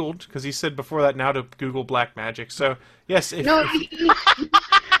have Googled, because he said before that now to Google black magic. So, yes. He's mad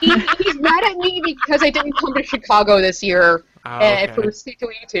at me because I didn't come to Chicago this year for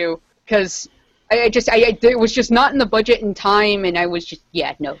C2E2, because it was just not in the budget in time, and I was just,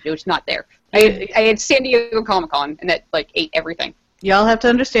 it was not there. I had San Diego Comic-Con, and that, ate everything. Y'all have to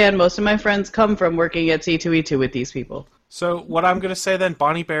understand, most of my friends come from working at C2E2 with these people. So what I'm going to say then,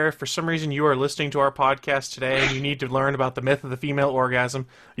 Bonnie Bear, if for some reason you are listening to our podcast today and you need to learn about the myth of the female orgasm,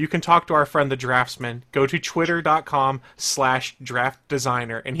 you can talk to our friend the Draftsman. Go to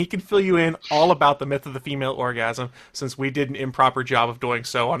twitter.com/draftdesigner, and he can fill you in all about the myth of the female orgasm, since we did an improper job of doing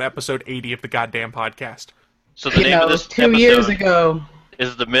so on episode 80 of the goddamn podcast. So the name of this 2 years ago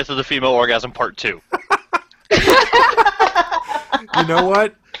is the myth of the female orgasm part 2. You know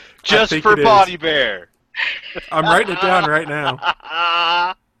what? Just for Bonnie Bear. I'm writing it down right now.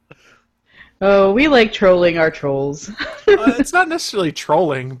 Oh, we like trolling our trolls. It's not necessarily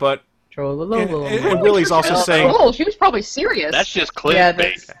trolling, but... And Willie's also saying... Troll. She was probably serious. That's just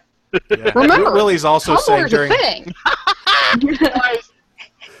clickbait. Yeah. Remember, Willie's also saying during... thing.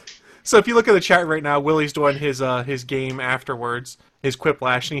 So if you look at the chat right now, Willie's doing his game afterwards, his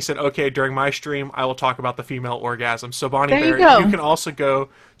Quiplash, and he said, okay, during my stream, I will talk about the female orgasm. So Bonnie Bear, you can also go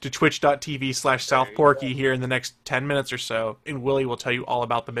to twitch.tv/SouthPorky here in the next 10 minutes or so, and Willie will tell you all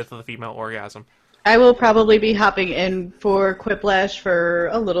about the myth of the female orgasm. I will probably be hopping in for Quiplash for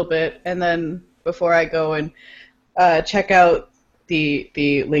a little bit, and then before I go and check out the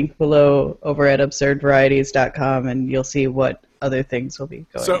link below over at absurdvarieties.com, and you'll see what other things will be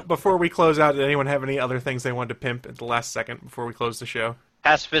going on. Before we close out, did anyone have any other things they wanted to pimp at the last second before we close the show?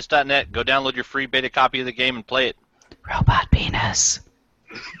 Pacifist.net. Go download your free beta copy of the game and play it. Robot penis.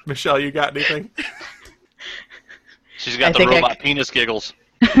 Michelle, you got anything? She's got the robot penis giggles.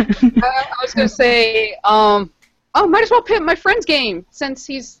 I was going to say, might as well pimp my friend's game since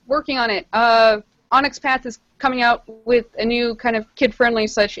he's working on it. Onyx Path is coming out with a new kind of kid-friendly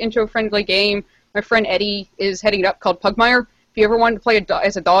 / intro-friendly game. My friend Eddie is heading it up, called Pugmire. If you ever wanted to play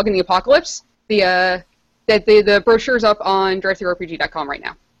as a dog in the apocalypse, the brochure's up on drivethrurpg.com right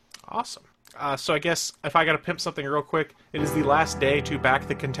now. Awesome. So I guess if I got to pimp something real quick, it is the last day to back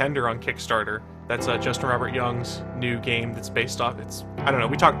The Contender on Kickstarter. That's Justin Robert Young's new game that's based off... I don't know,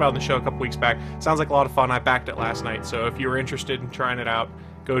 we talked about it on the show a couple weeks back. Sounds like a lot of fun. I backed it last night, so if you were interested in trying it out,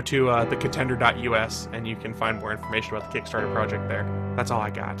 go to thecontender.us and you can find more information about the Kickstarter project there. That's all I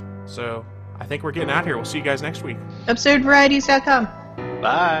got. So I think we're getting out of here. We'll see you guys next week. AbsurdVarieties.com.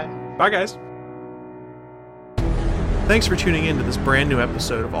 Bye. Bye, guys. Thanks for tuning in to this brand new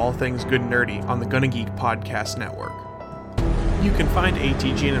episode of All Things Good and Nerdy on the Gonna Geek Podcast Network. You can find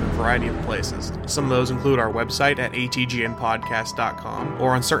ATGN in a variety of places. Some of those include our website at atgnpodcast.com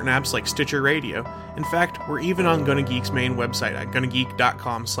or on certain apps like Stitcher Radio. In fact, we're even on Gonna Geek's main website at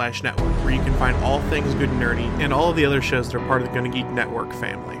gonnageek.com/network, where you can find all things good and nerdy and all of the other shows that are part of the Gonna Geek Network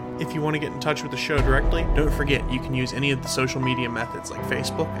family. If you want to get in touch with the show directly, don't forget you can use any of the social media methods like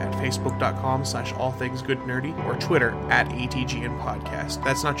Facebook at facebook.com/allthingsgoodnerdy or Twitter at ATGN Podcast.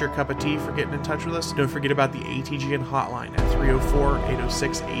 That's not your cup of tea for getting in touch with us? Don't forget about the ATGN hotline at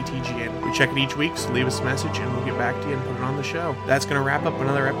 304-806-ATGN. We check it each week, so leave us a message and we'll get back to you and put it on the show. That's going to wrap up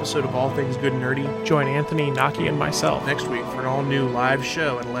another episode of All Things Good and Nerdy. Join Anthony, Naki, and myself next week for an all-new live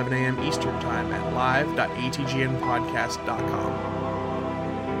show at 11 a.m. Eastern Time at live.atgnpodcast.com.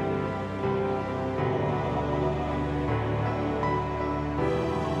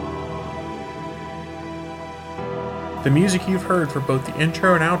 The music you've heard for both the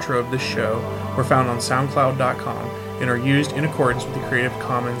intro and outro of this show were found on SoundCloud.com and are used in accordance with the Creative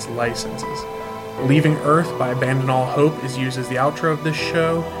Commons licenses. Leaving Earth by Abandon All Hope is used as the outro of this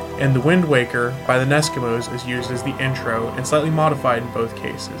show, and The Wind Waker by the Neskimos is used as the intro and slightly modified in both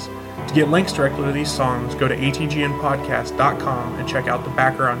cases. To get links directly to these songs, go to atgnpodcast.com and check out the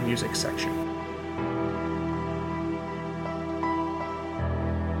background music section.